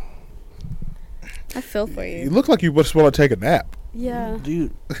 I feel for You you. look like you just want to take a nap. Yeah.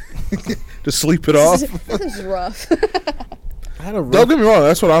 Dude, Just sleep it off. This is rough. I had a Don't rough, get me wrong.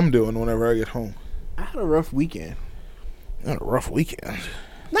 That's what I'm doing whenever I get home. weekend. I had a rough weekend.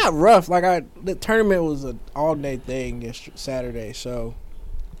 Not rough. The tournament was an all-day thing yesterday, Saturday, so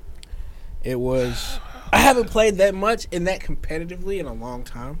it was. I haven't played that much and that competitively in a long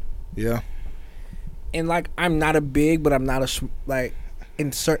time. Yeah. And I'm not a big, but I'm not a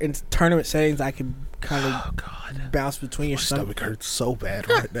in certain tournament settings I can kind of bounce between your My stomach. stomach hurts so bad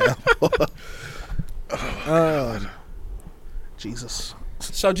right now. Jesus.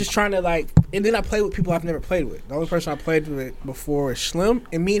 So just trying to and then I play with people I've never played with. The only person I played with before is Slim,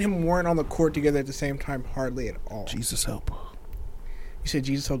 and me and him weren't on the court together at the same time hardly at all. Jesus help. You said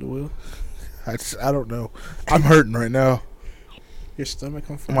Jesus hold the wheel? I don't know. I'm hurting right now. Your stomach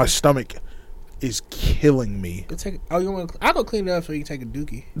on fire? My stomach is killing me. You want? I'll go clean it up so you can take a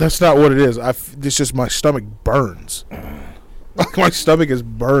dookie. That's not what it is. It's just my stomach burns. Like my stomach is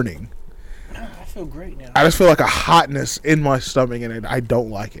burning. I feel great now. I just feel like a hotness in my stomach, and I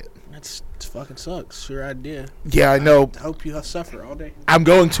don't like it. That's fucking sucks. Your idea. Yeah, I know. I hope you suffer all day. I'm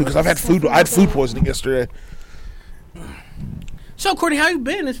going to because I had food poisoning yesterday. So Courtney, how you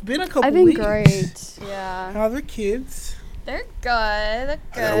been? It's been a couple I've been weeks. great. Yeah. How are the kids? They're good. They're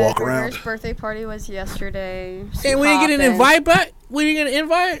good. gotta walk around. River's birthday party was yesterday. And we didn't get an invite back? We didn't get an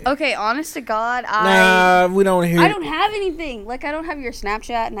invite? Okay, honest to God, Nah, we don't hear I it. don't have anything. I don't have your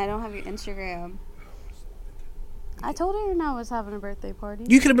Snapchat and I don't have your Instagram. I told her I was having a birthday party.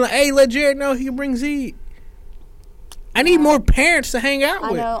 You could have been like, hey, let Jared know he can bring Z. I need more parents to hang out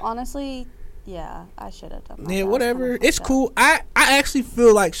I with. know, honestly, yeah, I should have done that. Yeah, That was whatever. kinda It's fucked up. cool. I actually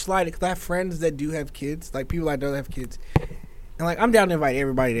feel slighted because I have friends that do have kids, people I know that have kids. And I'm down to invite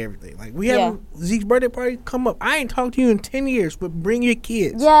everybody to everything. We have Zeke's birthday party, come up. I ain't talked to you in 10 years, but bring your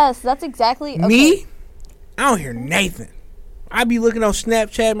kids. Yes, that's exactly. Okay. Me? I don't hear Nathan. I be looking on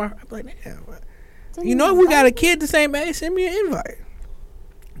Snapchat. I be like, damn. You know, if we got a kid the same age, send me an invite.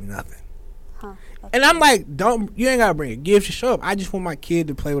 Nothing. Huh, And I'm like, you ain't gotta bring a gift to show up. I just want my kid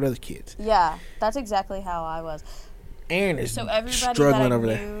to play with other kids. Yeah, that's exactly how I was. Aaron is So everybody struggling that I over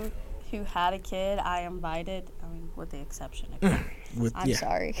knew there. who had a kid, I invited. I mean, with the exception of I'm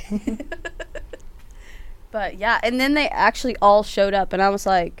sorry. But yeah, and then they actually all showed up, and I was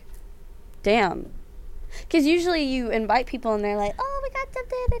like, damn. Because usually you invite people, and they're like, oh, we got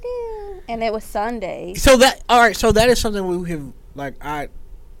something to do. And it was Sunday. So that is something we have,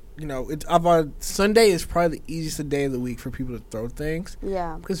 Sunday is probably the easiest day of the week for people to throw things.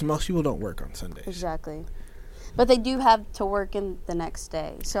 Yeah, Because most people don't work on Sundays. exactly. But they do have to work in the next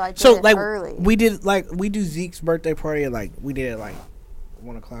day. So I did it early. we do Zeke's birthday party at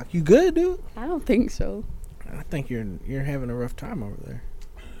 1 o'clock. You good, dude? I don't think so. I think you're having a rough time over there.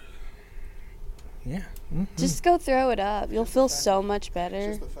 Yeah. Mm-hmm. Just go throw it up. You'll feel so much better.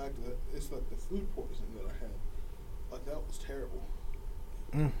 It's just the fact that it's the food poisoning that I had. That was terrible.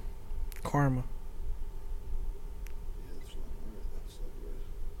 Karma. Yeah, that's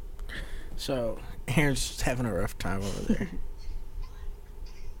right. So Aaron's just having a rough time over there.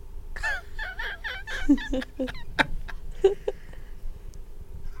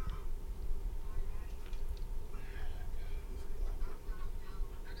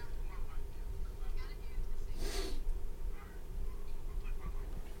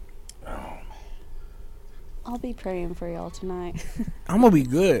 I'll be praying for y'all tonight. I'm gonna be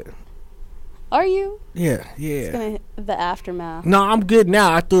good. Are you? Yeah. It's gonna hit the aftermath. No, I'm good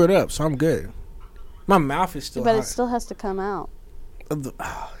now. I threw it up, so I'm good. My mouth is still But hot. it still has to come out. That's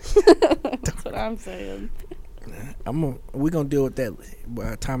That's what I'm saying. We're gonna deal with that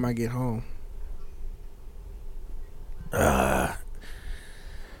by the time I get home.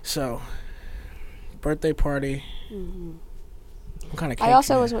 So, birthday party. Mm-hmm. What kind of cake? I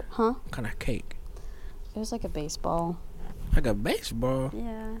also you was. had? Huh? What kind of cake? It was like a baseball. Like a baseball.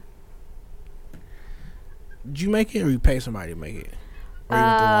 Yeah. Did you make it, or you pay somebody to make it? Or you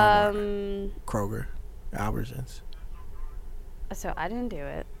went to Walmart, Kroger, Albertsons. So I didn't do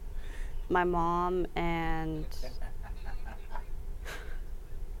it. My mom and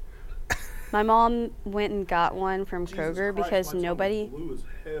my mom went and got one from Kroger because nobody. Blue as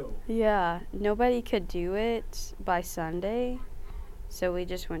hell. Yeah, nobody could do it by Sunday, so we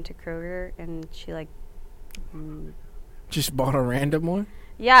just went to Kroger and she Just bought a random one.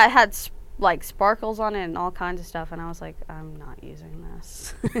 yeah, it had sparkles on it and all kinds of stuff, and I was like, I'm not using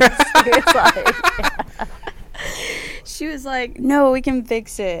this. She was like, no, we can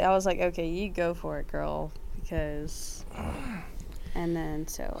fix it. I was like, okay, you go for it, girl, because. And then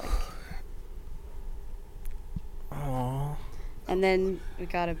Oh, and then we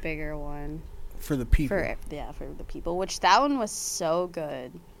got a bigger one. for the people. For the people. Which that one was so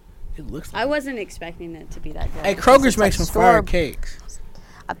good. It looks like I wasn't expecting it to be that good. Hey, because Kroger's it's, like, makes some store- fire cakes.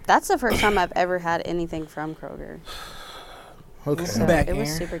 That's the first time I've ever had anything from Kroger. Okay. So back, it was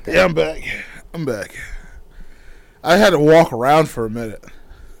Aaron. super good. Yeah, I'm back. I had to walk around for a minute.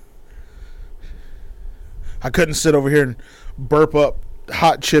 I couldn't sit over here and burp up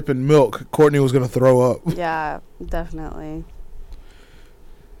hot chip and milk. Courtney was going to throw up. Yeah, definitely.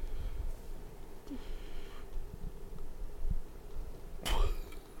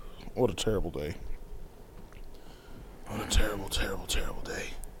 What a terrible day. What a terrible, terrible, terrible day.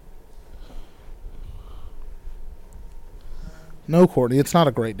 No, Courtney, it's not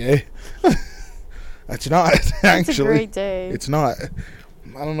a great day. It's not, actually. It's a great day. It's not.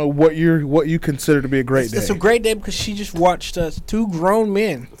 I don't know what you consider to be a great day. It's a great day because she just watched us, two grown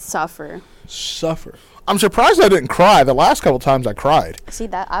men, Suffer. suffer. I'm surprised I didn't cry. The last couple times I cried. See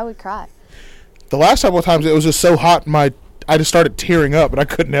that? I would cry. The last couple of times it was just so hot, I just started tearing up, and I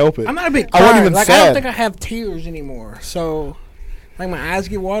couldn't help it. I'm not a big I wasn't crier. even Like, I sad. don't think I have tears anymore. So, like, my eyes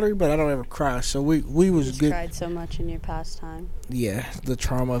get watery, but I don't ever cry. So we You was just good. cried so much in your pastime. Yeah, the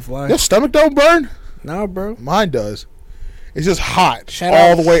trauma of life. Your stomach don't burn? No, bro. Mine does. It's just hot Shout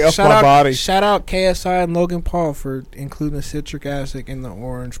all out- the way up shout my out- body. Shout out KSI and Logan Paul for including the citric acid in the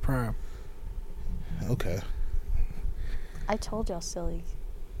orange prime. Okay. I told y'all silly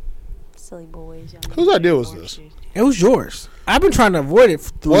boys. Y'all Whose need to idea drink was orange this? juice. It was yours. I've been trying to avoid it for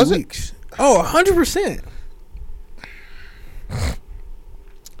 3 Was it? weeks. Oh, 100%.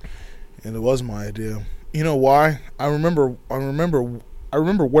 And it was my idea. You know why? I remember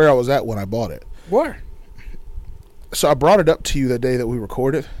where I was at when I bought it. What? So I brought it up to you the day that we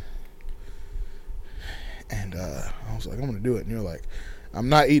recorded. And I was like, I'm going to do it. And you're like, I'm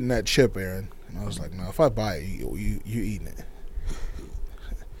not eating that chip, Aaron. And I was like, no, if I buy it, you eating it.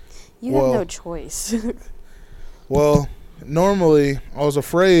 You Well- have no choice. Well, normally I was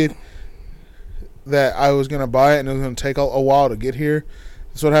afraid that I was going to buy it and it was going to take a while to get here.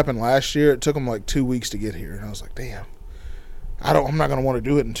 That's what happened last year. It took them like 2 weeks to get here. And I was like, damn, I'm not going to want to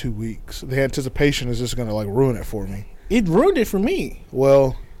do it in 2 weeks. The anticipation is just going to like ruin it for me. It ruined it for me.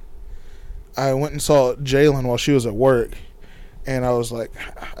 Well, I went and saw Jalen while she was at work. And I was like,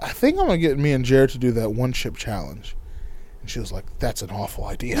 I think I'm going to get me and Jared to do that one chip challenge. And she was like, that's an awful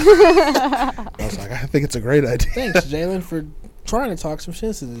idea. I was like, I think it's a great idea. Thanks, Jalen, for trying to talk some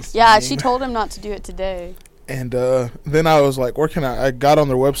sense to this. yeah, thing. she told him not to do it today. And then I was like, where can I got on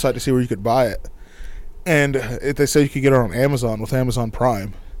their website to see where you could buy it. And they said you could get it on Amazon with Amazon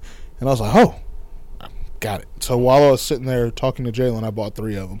Prime. And I was like, oh, got it. So while I was sitting there talking to Jalen, I bought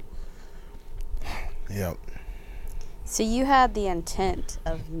 3 of them. Yep. So you had the intent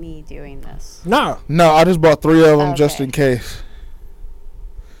of me doing this. No. No, I just bought 3 of them just Okay. in case.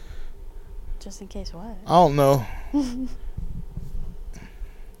 Just in case what? I don't know.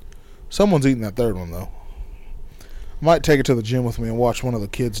 Someone's eating that 3rd one, though. Might take it to the gym with me and watch one of the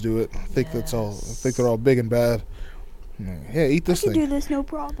kids do it. I think that's all. I think they're all big and bad. Yeah, eat this I can do thing. this, no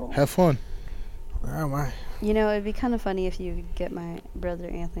problem. Have fun. Where am I? You know, it'd be kind of funny if you could get my brother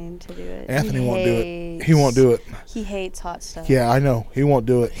Anthony to do it. Anthony won't do it. He won't do it. He hates hot stuff. Yeah, I know. He won't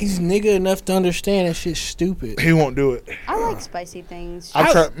do it. He's nigga enough to understand that shit's stupid. He won't do it. I like spicy things. Me and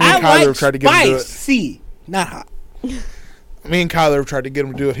Kyler have tried to get him to do it. spicy, not hot. Me and Kyler have tried to get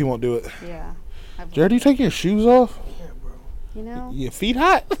him to do it. He won't do it. Yeah. Jared, you taking your shoes off? You know? Your feet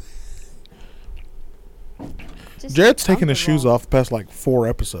hot? Just Jared's taking his shoes comfortable. off the past like 4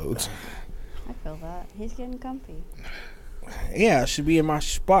 episodes. I feel that. He's getting comfy. Yeah, I should be in my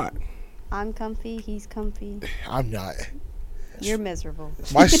spot. I'm comfy. He's comfy. I'm not. You're miserable.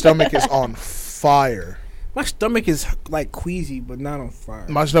 My stomach is on fire. My stomach is like queasy, but not on fire.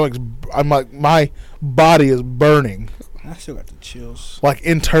 My stomach's. I'm like my body is burning. I still got the chills. Like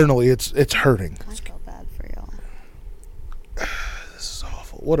internally, it's hurting. I feel bad for y'all. This is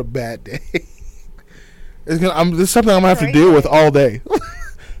awful. What a bad day. This is something I'm gonna have to Great deal with day. all day.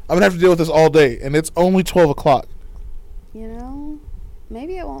 I'm gonna have to deal with this all day, and it's only 12 o'clock. You know?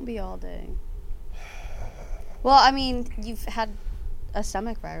 Maybe it won't be all day. Well, I mean, you've had a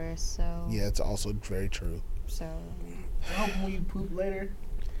stomach virus, so. Yeah, it's also very true. So. I hope when you poop later,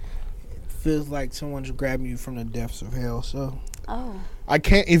 it feels like someone's grabbing you from the depths of hell. So Oh. I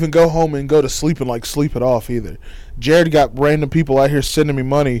can't even go home and go to sleep and like sleep it off either. Jared got random people out here sending me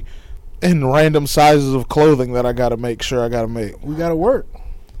money in random sizes of clothing that I gotta make sure I gotta make. we gotta work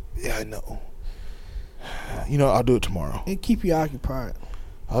Yeah, I know. You know, I'll do it tomorrow. and keep you occupied.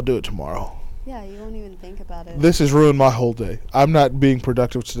 I'll do it tomorrow. Yeah, you won't even think about it. This has ruined my whole day. I'm not being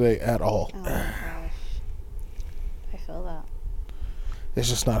productive today at all. Oh my gosh. I feel that. It's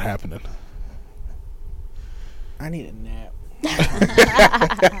just not happening. I need a nap.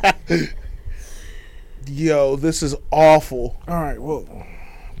 Yo, this is awful. All right, well,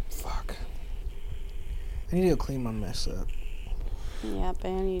 fuck. I need to clean my mess up. Yep,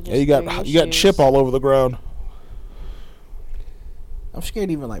 and you just Yeah, you got chip all over the ground. I'm scared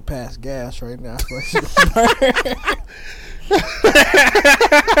to even like pass gas right now.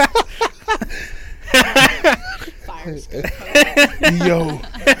 Yo.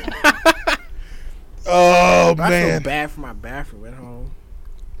 Oh, I feel man. bad for my bathroom at home.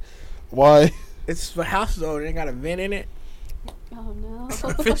 Why? It's the house though. It ain't got a vent in it. Oh no. So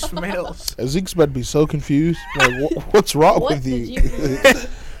it smells. Zeke's about to be so confused. Like, what's wrong What with did you?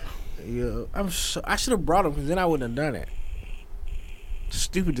 you Yeah, I should have brought him because then I wouldn't have done it.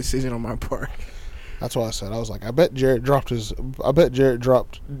 Stupid decision on my part. That's why I said, I was like, I bet Jarrett dropped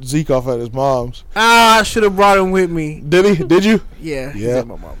Zeke off at his mom's. Ah, I should have brought him with me. Did he? Did you? Yeah, he's Yeah. at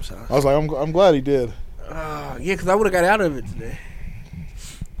my mom's house. I was like, I'm glad he did. Yeah, because I would have got out of it today.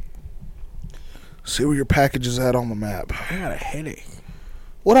 See where your package is at on the map. I got a headache.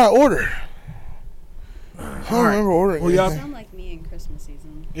 What'd I order? I don't Alright. remember ordering Well, y'all- anything. Sound like me in Christmas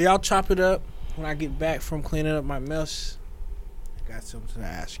season. Y'all chop it up when I get back from cleaning up my mess. I got something to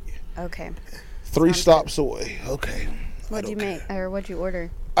ask you. Okay. 3 Sounds stops away. Okay. What'd you make, or what'd you order?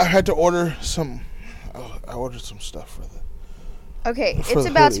 I had to order some. I ordered some stuff for the. Okay, For it's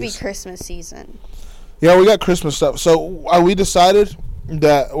the about to be hoodies. Christmas season. Yeah, we got Christmas stuff. So we decided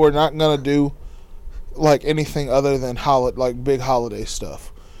that we're not gonna do like anything other than like big holiday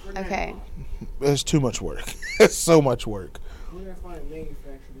stuff. Okay. It's too much work. It's so much work. We're gonna find a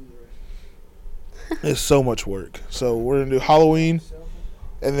manufacturer to do the rest. It's so much work. So we're gonna do Halloween,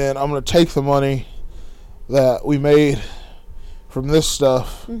 and then I'm gonna take the money that we made from this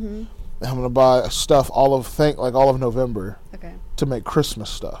stuff, Mhm. and I'm gonna buy stuff all of November Okay. to make Christmas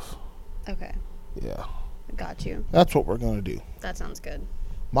stuff. Okay. Yeah, Got you. that's what we're gonna do. That sounds good.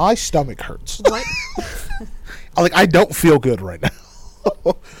 My stomach hurts. What? I don't feel good right now.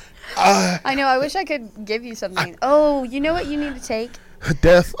 I know. I wish I could give you something. Oh, you know what you need to take?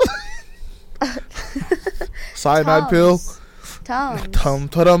 Death. Cyanide pill. Tums. Tum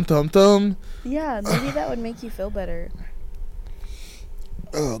tum tum tum. Yeah, maybe that would make you feel better.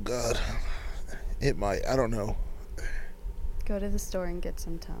 Oh God, it might. I don't know. Go to the store and get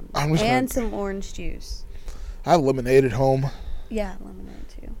some Tums. I'm just And gonna- some orange juice. I have lemonade at home. Yeah, lemonade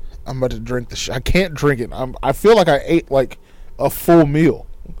too. I'm about to drink I can't drink it. I feel like I ate like a full meal.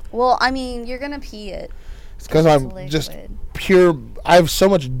 Well, I mean, you're going to pee it. It's because It's I'm just liquid. pure. I have so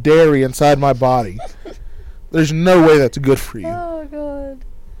much dairy inside my body. There's no way that's good for you. Oh, God.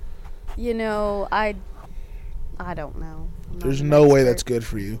 You know, I don't know. I'm not There's an no way expert. that's good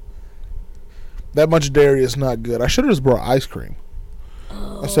for you. That much dairy is not good. I should have just brought ice cream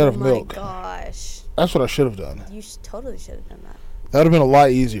instead of milk. Oh, my gosh. That's what I should have done. You totally should have done that. That would have been a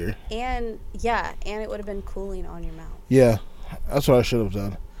lot easier. And, yeah, and it would have been cooling on your mouth. Yeah, that's what I should have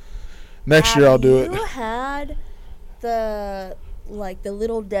done. Next year I'll do it. Have you had the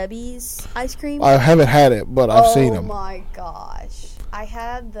Little Debbie's ice cream? I haven't had it, but I've seen them. Oh my gosh. I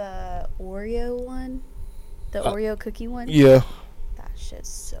had the Oreo one. The Oreo cookie one. Yeah, That shit's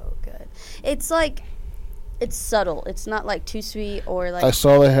so good. It's it's subtle. It's not like too sweet or like I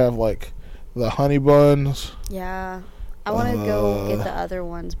saw they have like the honey buns. yeah. I want to go get the other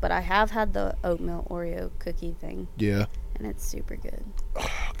ones, but I have had the oatmeal Oreo cookie thing, Yeah. and it's super good.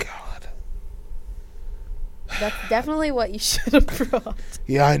 Oh God. That's definitely what you should have brought.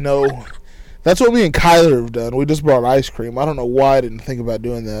 Yeah, I know. That's what me and Kyler have done. We just brought ice cream. I don't know why I didn't think about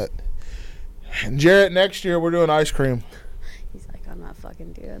doing that. And Jarrett, next year we're doing ice cream. He's like, I'm not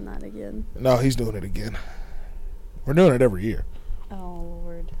fucking doing that again. No, he's doing it again. We're doing it every year. Oh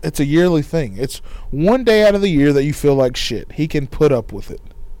Lord. It's a yearly thing. It's one day out of the year that you feel like shit. He can put up with it.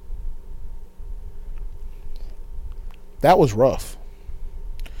 That was rough.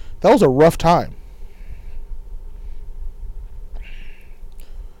 That was a rough time.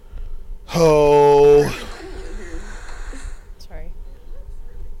 Oh, Sorry.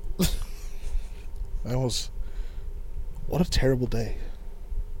 that was... What a terrible day.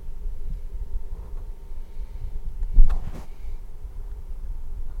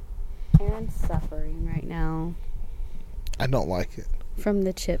 Aaron's suffering right now I don't like it. from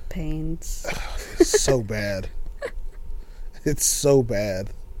the chip pains. It's so bad. It's so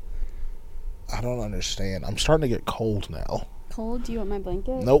bad. I don't understand. I'm starting to get cold now. Cold? Do you want my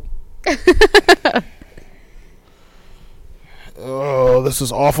blanket? Nope. Oh, this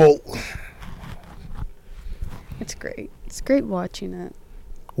is awful. It's great. It's great watching it.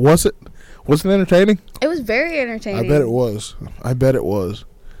 Was it? Was it entertaining? It was very entertaining. I bet it was. I bet it was.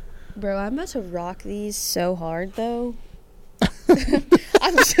 Bro, I'm about to rock these so hard, though.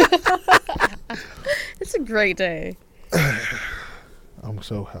 It's a great day. I'm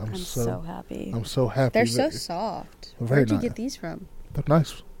so happy. I'm so happy. They're so soft. Very Where'd you nice. get these from? They're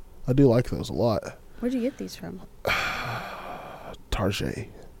nice. I do like those a lot. Where'd you get these from? Target.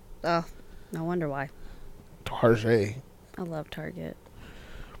 Oh, no wonder why. Target. I love Target.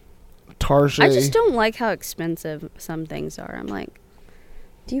 Target. I just don't like how expensive some things are. I'm like,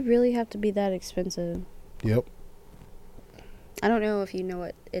 do you really have to be that expensive? Yep. I don't know if you know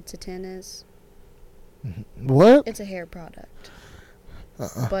what It's a 10 is. What? It's a hair product.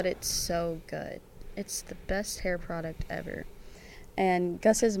 But it's so good. It's the best hair product ever. And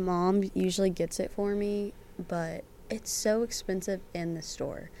Gus's mom usually gets it for me, but it's so expensive in the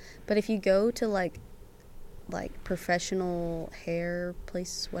store. But if you go to like professional hair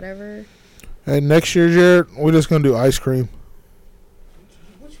place, whatever. Hey, next year, Jared, we're just gonna do ice cream.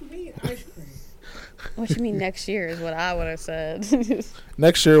 What you mean ice cream? What you mean next year is what I would have said.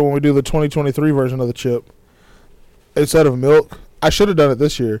 Next year, when we do the 2023 version of the chip, instead of milk, I should have done it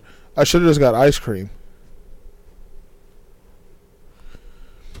this year. I should have just got ice cream.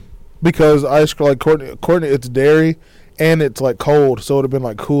 Because ice cream, like Courtney, it's dairy and it's like cold, so it would have been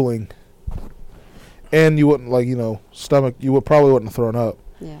like cooling. And you wouldn't stomach. You probably wouldn't have thrown up.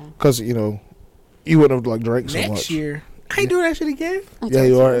 Yeah. Because you wouldn't have like drank so much. Next year. I ain't doing that shit again. Yeah,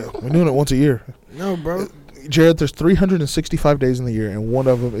 you are. We're doing it once a year. No, bro. Jared, there's 365 days in the year, and one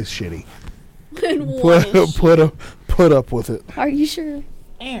of them is shitty. Put up with it. Are you sure?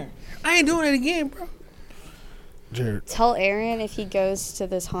 Aaron, I ain't doing it again, bro. Jared. Tell Aaron if he goes to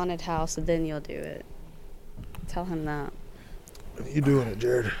this haunted house, then you'll do it. Tell him that. You doing it,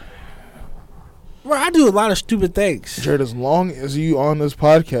 Jared. Bro, I do a lot of stupid things. Jared, as long as you on this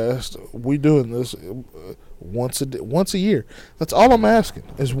podcast, we doing this once a year. That's all I'm asking.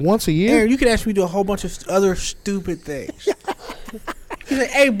 Is once a year. Aaron, you could ask me to do a whole bunch of other stupid things. He's like,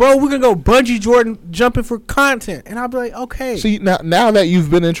 hey, bro, we're going to go bungee Jordan jumping for content. And I'll be like, okay. See, now that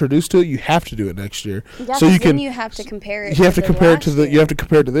you've been introduced to it, you have to do it next year. Yeah, so you then can. You have to compare it. You have to compare it to last you have to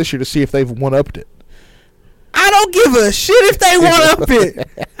compare it to this year to see if they've one upped it. I don't give a shit if they want up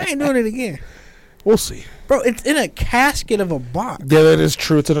it. I ain't doing it again. We'll see. Bro, it's in a casket of a box. Yeah, that is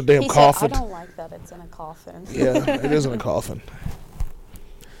true. It's in a damn He coffin. said, I don't like that it's in a coffin. Yeah, it is in a coffin.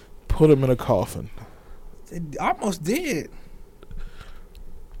 Put him in a coffin. It almost did.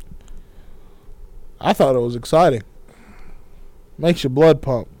 I thought it was exciting. Makes your blood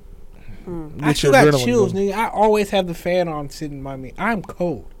pump. I still got chills, nigga. I always have the fan on sitting by me. I'm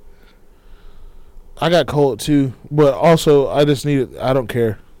cold. I got cold too, but also I just need it. I don't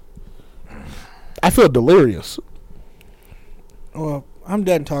care. I feel delirious. Well, I'm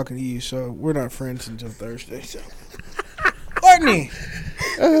done talking to you, so we're not friends until Thursday. So, Courtney,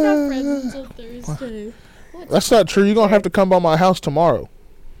 We're not friends until Thursday. That's not true. You're gonna have to come by my house tomorrow.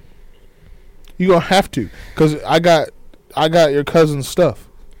 You're gonna have to, cause I got your cousin's stuff.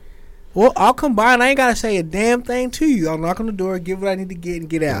 well, I'll come by and I ain't gotta say a damn thing to you. I'll knock on the door, give what I need to get, and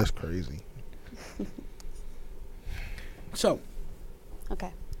get out. That's crazy. So,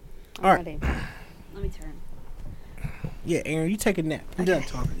 Okay. I'm All right. ready. Let me turn. yeah, Aaron, you take a nap. I'm done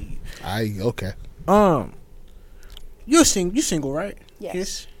talking to you. Okay. You single, right?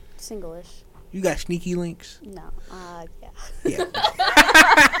 Yes. Single-ish. You got sneaky links? No. Yeah.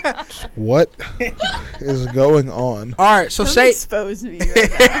 Yeah. What is going on? All right, so Don't say. expose me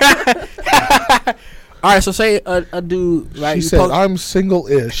right now. All right, so say a dude like She you said, post- "I'm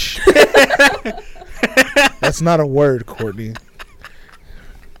single-ish." That's not a word, Courtney.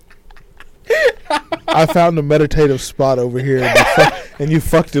 I found a meditative spot over here, and you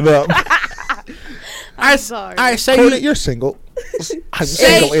fucked it up. I'm sorry. All right, say Courtney, you you're single. I'm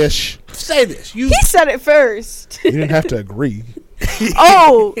Say- single-ish. say this. You He said it first. You didn't have to agree.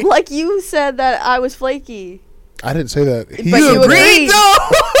 Oh, like you said that I was flaky. I didn't say that. But you agreed.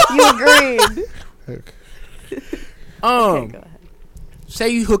 You agreed. Okay, go ahead. say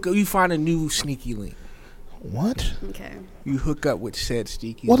you hook up, you find a new sneaky link. What? Okay. You hook up with said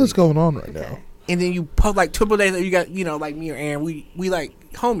sneaky What link. is going on right now? Okay. And then you post like triple days that you got, like me or Aaron, we like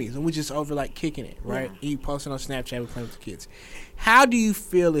homies and we just over like kicking it, right? Yeah. And you posting on Snapchat, we playing with the kids. How do you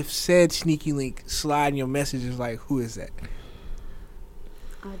feel if said sneaky link slide in your messages like, who is that?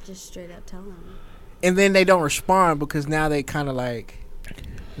 I'll just straight up tell him. And then they don't respond because now they kind of like,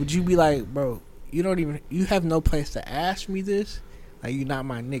 would you be like, bro, you have no place to ask me this? Like, you not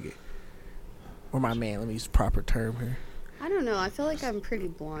my nigga. Or my man, let me use the proper term here. I don't know. I feel like I'm pretty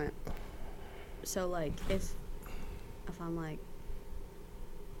blunt. So like if I'm like,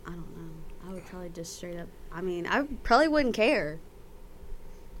 I don't know, I would probably just straight up. I mean, I probably wouldn't care.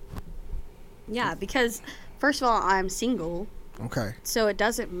 Yeah, because first of all, I'm single, Okay. so it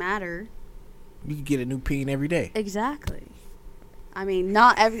doesn't matter. You can get a new peen every day. Exactly. I mean,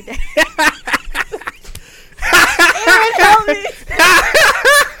 not every day.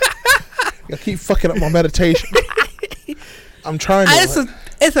 I keep fucking up my meditation. I'm trying to.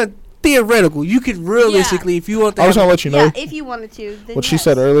 It's a theoretical. You could realistically, if you want to. I was gonna let you know Yeah, if you wanted to. Then what she yes.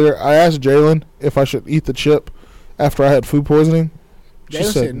 said earlier. I asked Jalen if I should eat the chip after I had food poisoning. She Jalen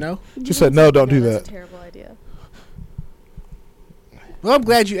said said no. She said no, don't do That's that. a terrible idea. Well, I'm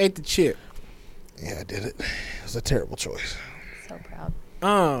glad you ate the chip. Yeah, I did it. It was a terrible choice. So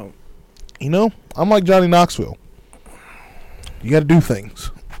proud. You know, I'm like Johnny Knoxville. You got to do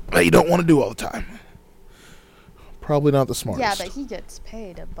things that you don't want to do all the time. Probably not the smartest. Yeah, but he gets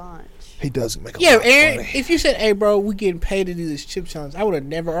paid a bunch. He does make a Yeah, lot of Aaron. money. If you said, "Hey, bro, we getting paid to do this chip challenge," I would have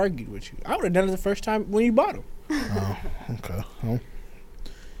never argued with you. I would have done it the first time when you bought them. Oh, okay. Well,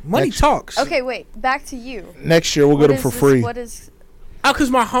 Money Next- talks. Okay, wait. Back to you. next year we'll What get them is for this- free. What is? Oh,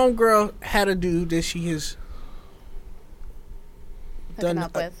 because my homegirl had a dude that she has Hooking done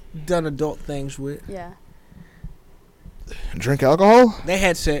up with? done adult things with. Yeah. Drink alcohol? They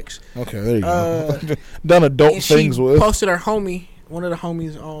had sex. Okay, there you go. Done adult And things she with. posted her homie, one of the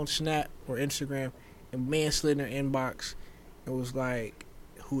homies on Snap or Instagram, and man slid in her inbox and was like,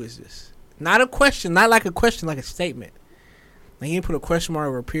 "Who is this?" Not a question, not like a question, like a statement. Like he didn't put a question mark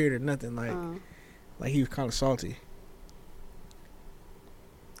or a period or nothing. Like he was kind of salty.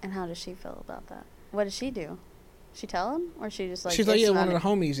 And how does she feel about that? What does she do? She tell him, or she just like? She's like, it's "Yeah, not one of the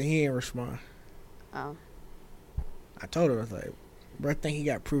a- homies," and he ain't respond. Oh. I told her, I was like, "Bro, I think he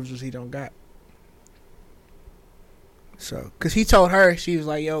got proofs he don't got." So, cause he told her, she was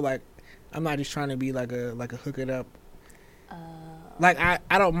like, "Yo, like, I'm not just trying to be like a hook it up. Like I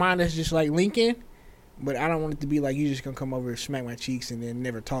don't mind us just like linking, but I don't want it to be like you just gonna come over and smack my cheeks and then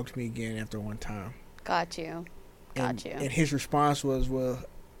never talk to me again after one time." Got you. Got you. And his response was, "Well,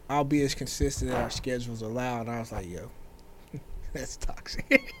 I'll be as consistent as our schedules allow." And I was like, "Yo, that's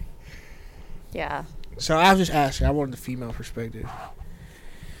toxic." Yeah. So I was just asking. I wanted the female perspective.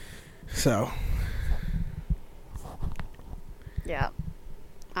 So Yeah.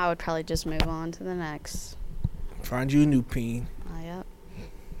 I would probably just move on to the next. find you a new peen. Oh, yep.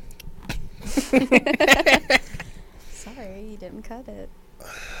 Sorry, you didn't cut it.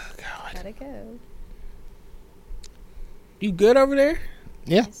 God. Let it go. You good over there?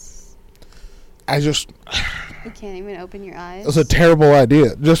 Yeah. Yes. I just, You can't even open your eyes. it was a terrible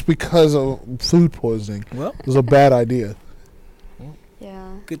idea. Just because of food poisoning. Well, It was a bad idea.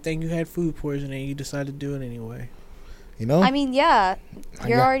 Yeah. good thing you had food poisoning. You decided to do it anyway. You know? I mean, yeah. I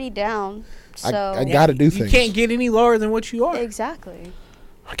You're got- already down. So. I gotta do You things. can't get any lower than what you are. Exactly.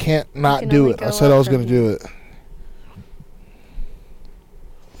 I can't not can do only it. I go said I up was going to from do here. it.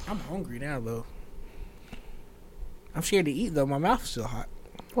 I'm hungry now, though. I'm scared to eat, though. My mouth's still hot.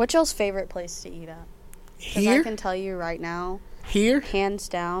 What's y'all's favorite place to eat at? Because I Here? can tell you right now, Here? hands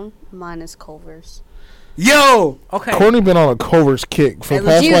down, mine is Culver's. Yo! Okay. Courtney been on a Culver's kick for the Hey,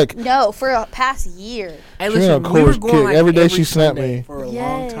 past, Dude, like, no, for a past year. Hey, She been listen, on we were Culver's going kick. like Every day she snapped Sunday me. for a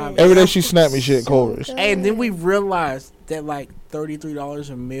long time. every day she snapped me shit at So Culver's. good. And then we realized that like $33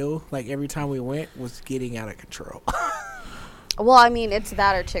 a meal, like every time we went, was getting out of control. Well, I mean, it's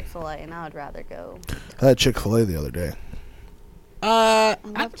that or Chick-fil-A, and I would rather go. I had Chick-fil-A the other day. I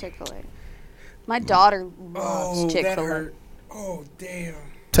love Chick-fil-A. My daughter loves that Chick-fil-A. hurt. Oh, damn.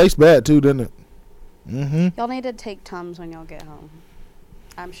 Tastes bad, too, doesn't it? Mm-hmm. Y'all need to take Tums when y'all get home.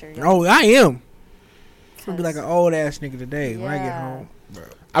 I'm sure you Oh, I am. I'm gonna be like an old ass nigga today when I get Yeah. home. Bro.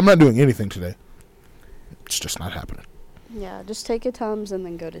 I'm not doing anything today. It's just not happening. Yeah, just take a Tums and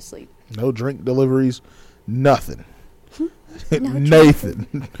then go to sleep. No drink deliveries. Nothing. drink.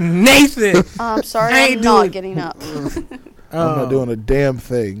 Nathan. Nathan! I'm sorry, I I'm ain't not doing- getting up. I'm not doing a damn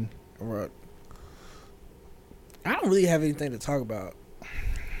thing. Right. I don't really have anything to talk about.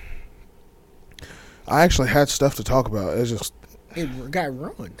 I actually had stuff to talk about. It's just, It got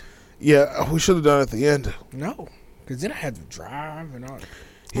ruined. yeah, we should have done it at the end. No. Because then I had to drive and all. And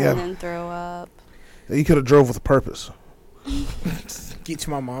Yeah, then throw up. you could have drove with a purpose. Get to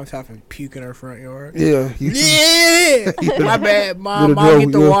my mom's house and puke in her front yard. Yeah, you Yeah! My bad, Mom. You'd have Mom, drove-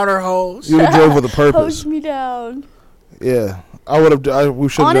 get the you'd- water hose. would have drove with a purpose. Hose me down. Yeah, I would have. We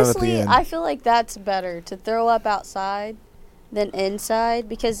should have done it at the Honestly, end. I feel like that's better to throw up outside than inside,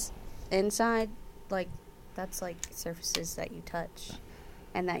 because inside, like, that's like surfaces that you touch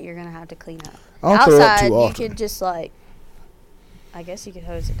and that you're gonna have to clean up. I don't throw up Outside, too you often. could just like, I guess you could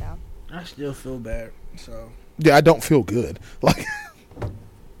hose it down. I still feel bad. So Yeah, I don't feel good. Like,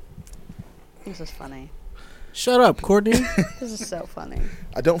 This is funny. Shut up, Courtney. This is so funny.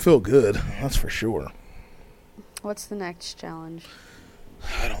 I don't feel good. That's for sure. What's the next challenge?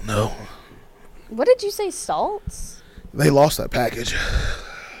 I don't know. What did you say? Salts? They lost that package.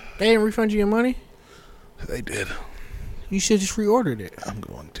 They didn't refund you your money? They did. You should just reordered it. I'm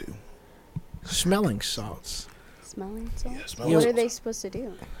going to. Smelling salts. Smelling salts? Yeah, smelling What are salts. they supposed to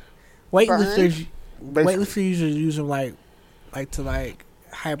do? Weightlifters Basically, weightlifters usually use them like to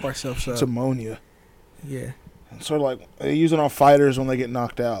hype ourselves up. it's ammonia. Yeah. It's sort of like they use it on fighters when they get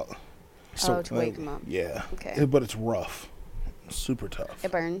knocked out. To wake them up. Yeah. Okay. But it's rough. Super tough.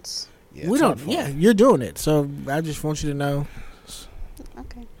 It burns. Yeah, We it's not don't. fun. Yeah, you're doing it. So I just want you to know.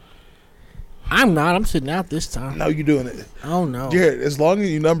 Okay. I'm not. I'm sitting out this time. No, you're doing it. Oh no. Jared, as long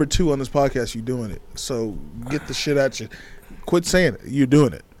as you're number 2 on this podcast, you're doing it. So get the shit out you. Quit saying it. You're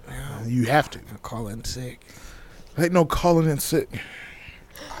doing it. You have to. I'll call in sick. Ain't no calling in sick.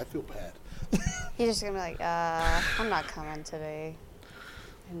 I feel bad. He's just gonna be like, I'm not coming today.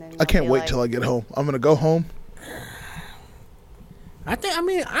 And then I can't wait till I get home. I'm going to go home.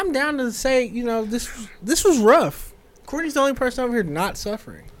 I'm down to say, this was rough. Courtney's the only person over here not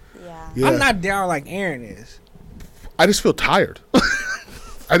suffering. Yeah. Yeah. I'm not down like Aaron is. I just feel tired.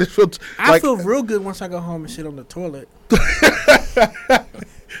 I just feel I feel real good once I go home and sit on the toilet.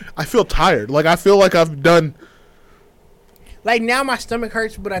 I feel tired. Like I feel like I've done. Like now my stomach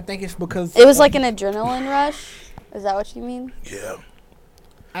hurts, but I think it's because It was like an adrenaline rush. Is that what you mean? Yeah.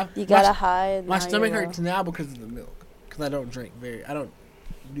 You got a high. And My now stomach you're hurts now because of the milk. Because I don't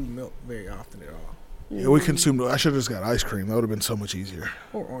do milk very often at all. Yeah, we consumed. I should have just got ice cream. That would have been so much easier.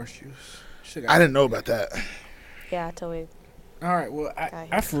 Or orange juice. I didn't know about that. Yeah, till we. All right, well,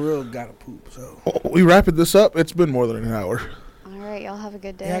 I for real got to poop, so. We wrapping this up. It's been more than an hour. All right, y'all have a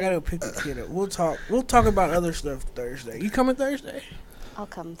good day. Yeah, I got to go pick the kid up. We'll talk about other stuff Thursday. You coming Thursday? I'll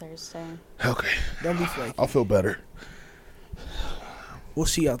come Thursday. Okay. Don't be flaky. I'll feel better. We'll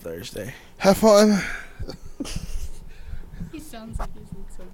see y'all Thursday. Have fun. He sounds like he's